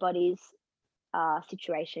everybody's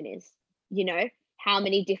situation is, how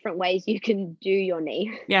many different ways you can do your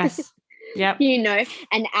knee. Yes. Yep.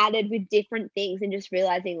 And added with different things, and just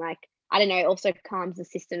realizing like, I don't know, also calms the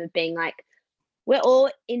system of being like, we're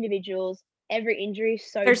all individuals. Every injury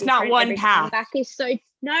is so there's different. Not one Every path. comeback is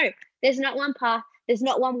there's not one path. There's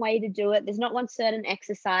not one way to do it. There's not one certain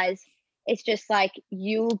exercise. It's just like,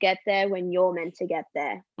 you will get there when you're meant to get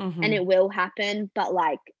there, and it will happen. But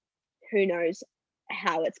like, who knows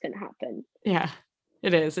how it's going to happen? Yeah,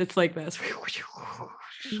 it is. It's like this.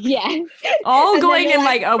 Yeah. All going in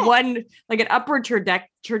like an upward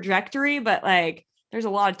trajectory, but like there's a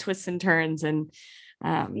lot of twists and turns. And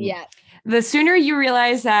the sooner you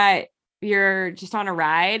realize that you're just on a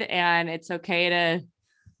ride and it's okay to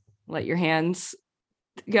let your hands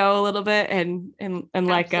go a little bit and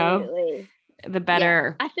let go, the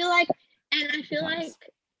better. I feel like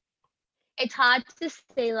it's hard to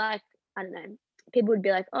see, like, I don't know, people would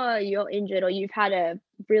be like, oh, you're injured or you've had a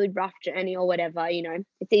really rough journey or whatever,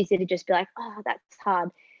 it's easy to just be like, oh, that's hard.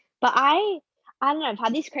 But I don't know, I've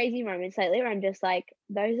had these crazy moments lately where I'm just like,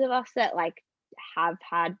 those of us that like have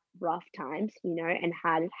had rough times, and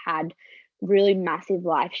had really massive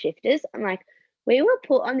life shifters, I'm like, we were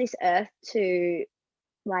put on this earth to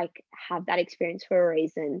like have that experience for a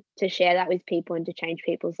reason, to share that with people and to change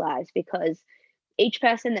people's lives, because each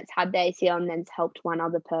person that's had the ACL and then's helped one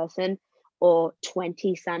other person, or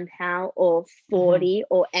 20 somehow, or 40,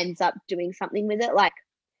 or ends up doing something with it. Like,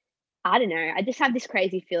 I don't know. I just have this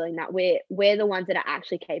crazy feeling that we're the ones that are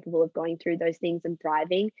actually capable of going through those things and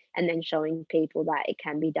thriving, and then showing people that it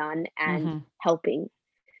can be done, and helping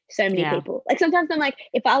so many people. Like, sometimes I'm like,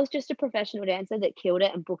 if I was just a professional dancer that killed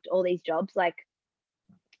it and booked all these jobs, like,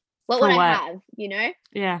 what would I have,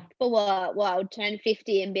 Yeah. For what? Well, I would turn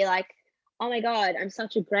 50 and be like, oh my God, I'm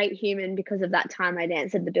such a great human because of that time I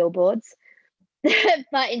danced at the billboards.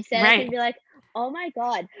 But instead I can be like, oh my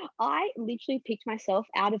God, I literally picked myself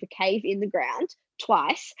out of a cave in the ground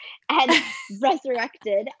twice and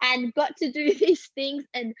resurrected and got to do these things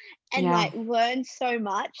and like learn so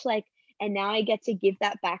much, like, and now I get to give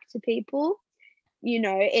that back to people.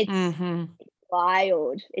 It's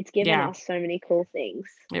wild. It's given us so many cool things.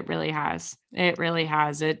 It really has.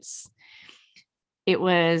 It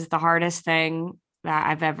was the hardest thing that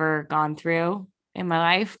I've ever gone through in my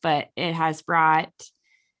life, but it has brought,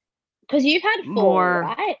 because you've had 4,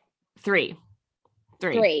 right? 3.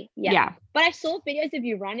 3. Yeah. Yeah. But I saw videos of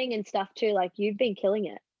you running and stuff too. Like you've been killing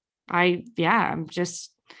it. I'm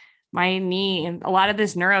just, my knee and a lot of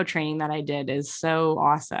this neuro training that I did is so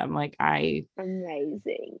awesome. Like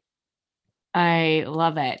Amazing. I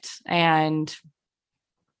love it. And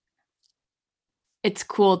it's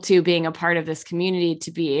cool too, being a part of this community,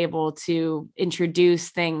 to be able to introduce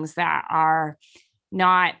things that are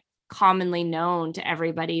not commonly known to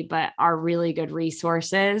everybody, but are really good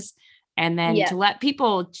resources. And then to let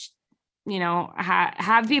people,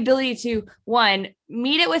 have the ability to, one,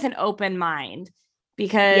 meet it with an open mind,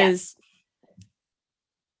 because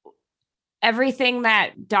everything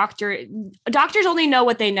that doctors only know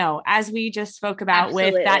what they know, as we just spoke about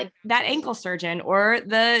with that ankle surgeon or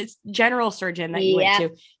the general surgeon that you went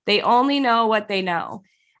to. They only know what they know.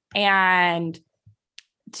 And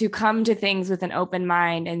to come to things with an open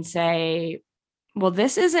mind and say, well,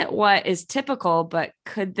 this isn't what is typical, but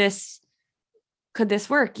could this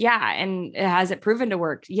work? Yeah. And has it proven to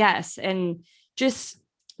work? Yes. And just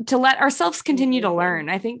to let ourselves continue to learn.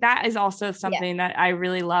 I think that is also something that I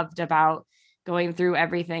really loved about going through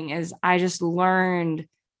everything, is I just learned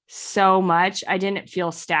so much. I didn't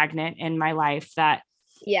feel stagnant in my life, that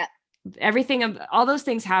all those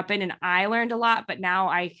things happened and I learned a lot, but now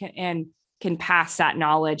I can pass that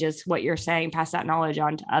knowledge, is what you're saying, pass that knowledge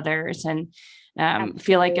on to others, and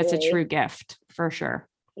feel like it's a true gift for sure.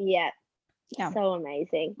 Yeah. So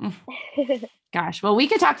amazing. Gosh, well, we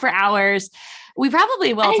could talk for hours. We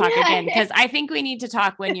probably will talk again, because I think we need to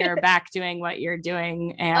talk when you're back doing what you're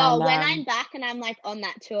doing. And when I'm back and I'm like on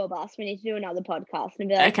that tour bus, we need to do another podcast and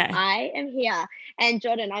be like, I am here. And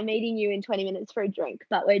Jordan, I'm meeting you in 20 minutes for a drink,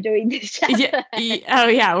 but we're doing this.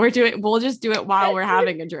 We'll just do it while we're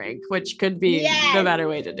having a drink, which could be the better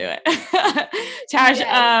way to do it. Tash,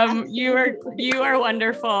 you are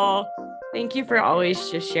wonderful. Thank you for always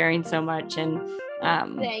just sharing so much. And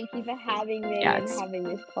thank you for having me and having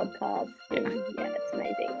this podcast. It's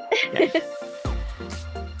amazing.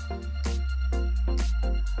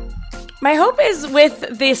 My hope is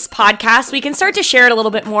with this podcast, we can start to share it a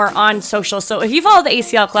little bit more on social. So if you follow the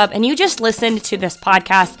ACL Club and you just listened to this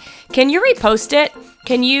podcast, can you repost it?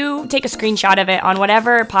 Can you take a screenshot of it on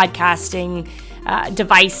whatever podcasting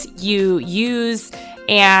device you use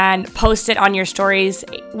and post it on your stories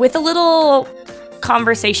with a little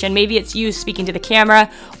conversation? Maybe it's you speaking to the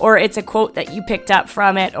camera, or it's a quote that you picked up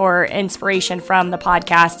from it, or inspiration from the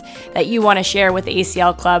podcast that you want to share with the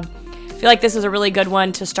ACL Club. I feel like this is a really good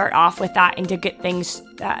one to start off with that, and to get things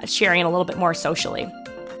sharing a little bit more socially.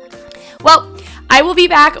 Well, I will be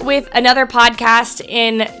back with another podcast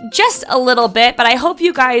in just a little bit, but I hope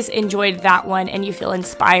you guys enjoyed that one and you feel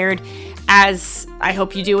inspired, as I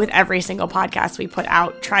hope you do with every single podcast we put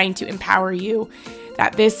out, trying to empower you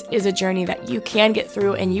that this is a journey that you can get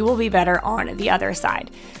through and you will be better on the other side.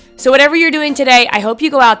 So whatever you're doing today, I hope you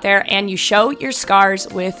go out there and you show your scars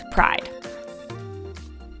with pride.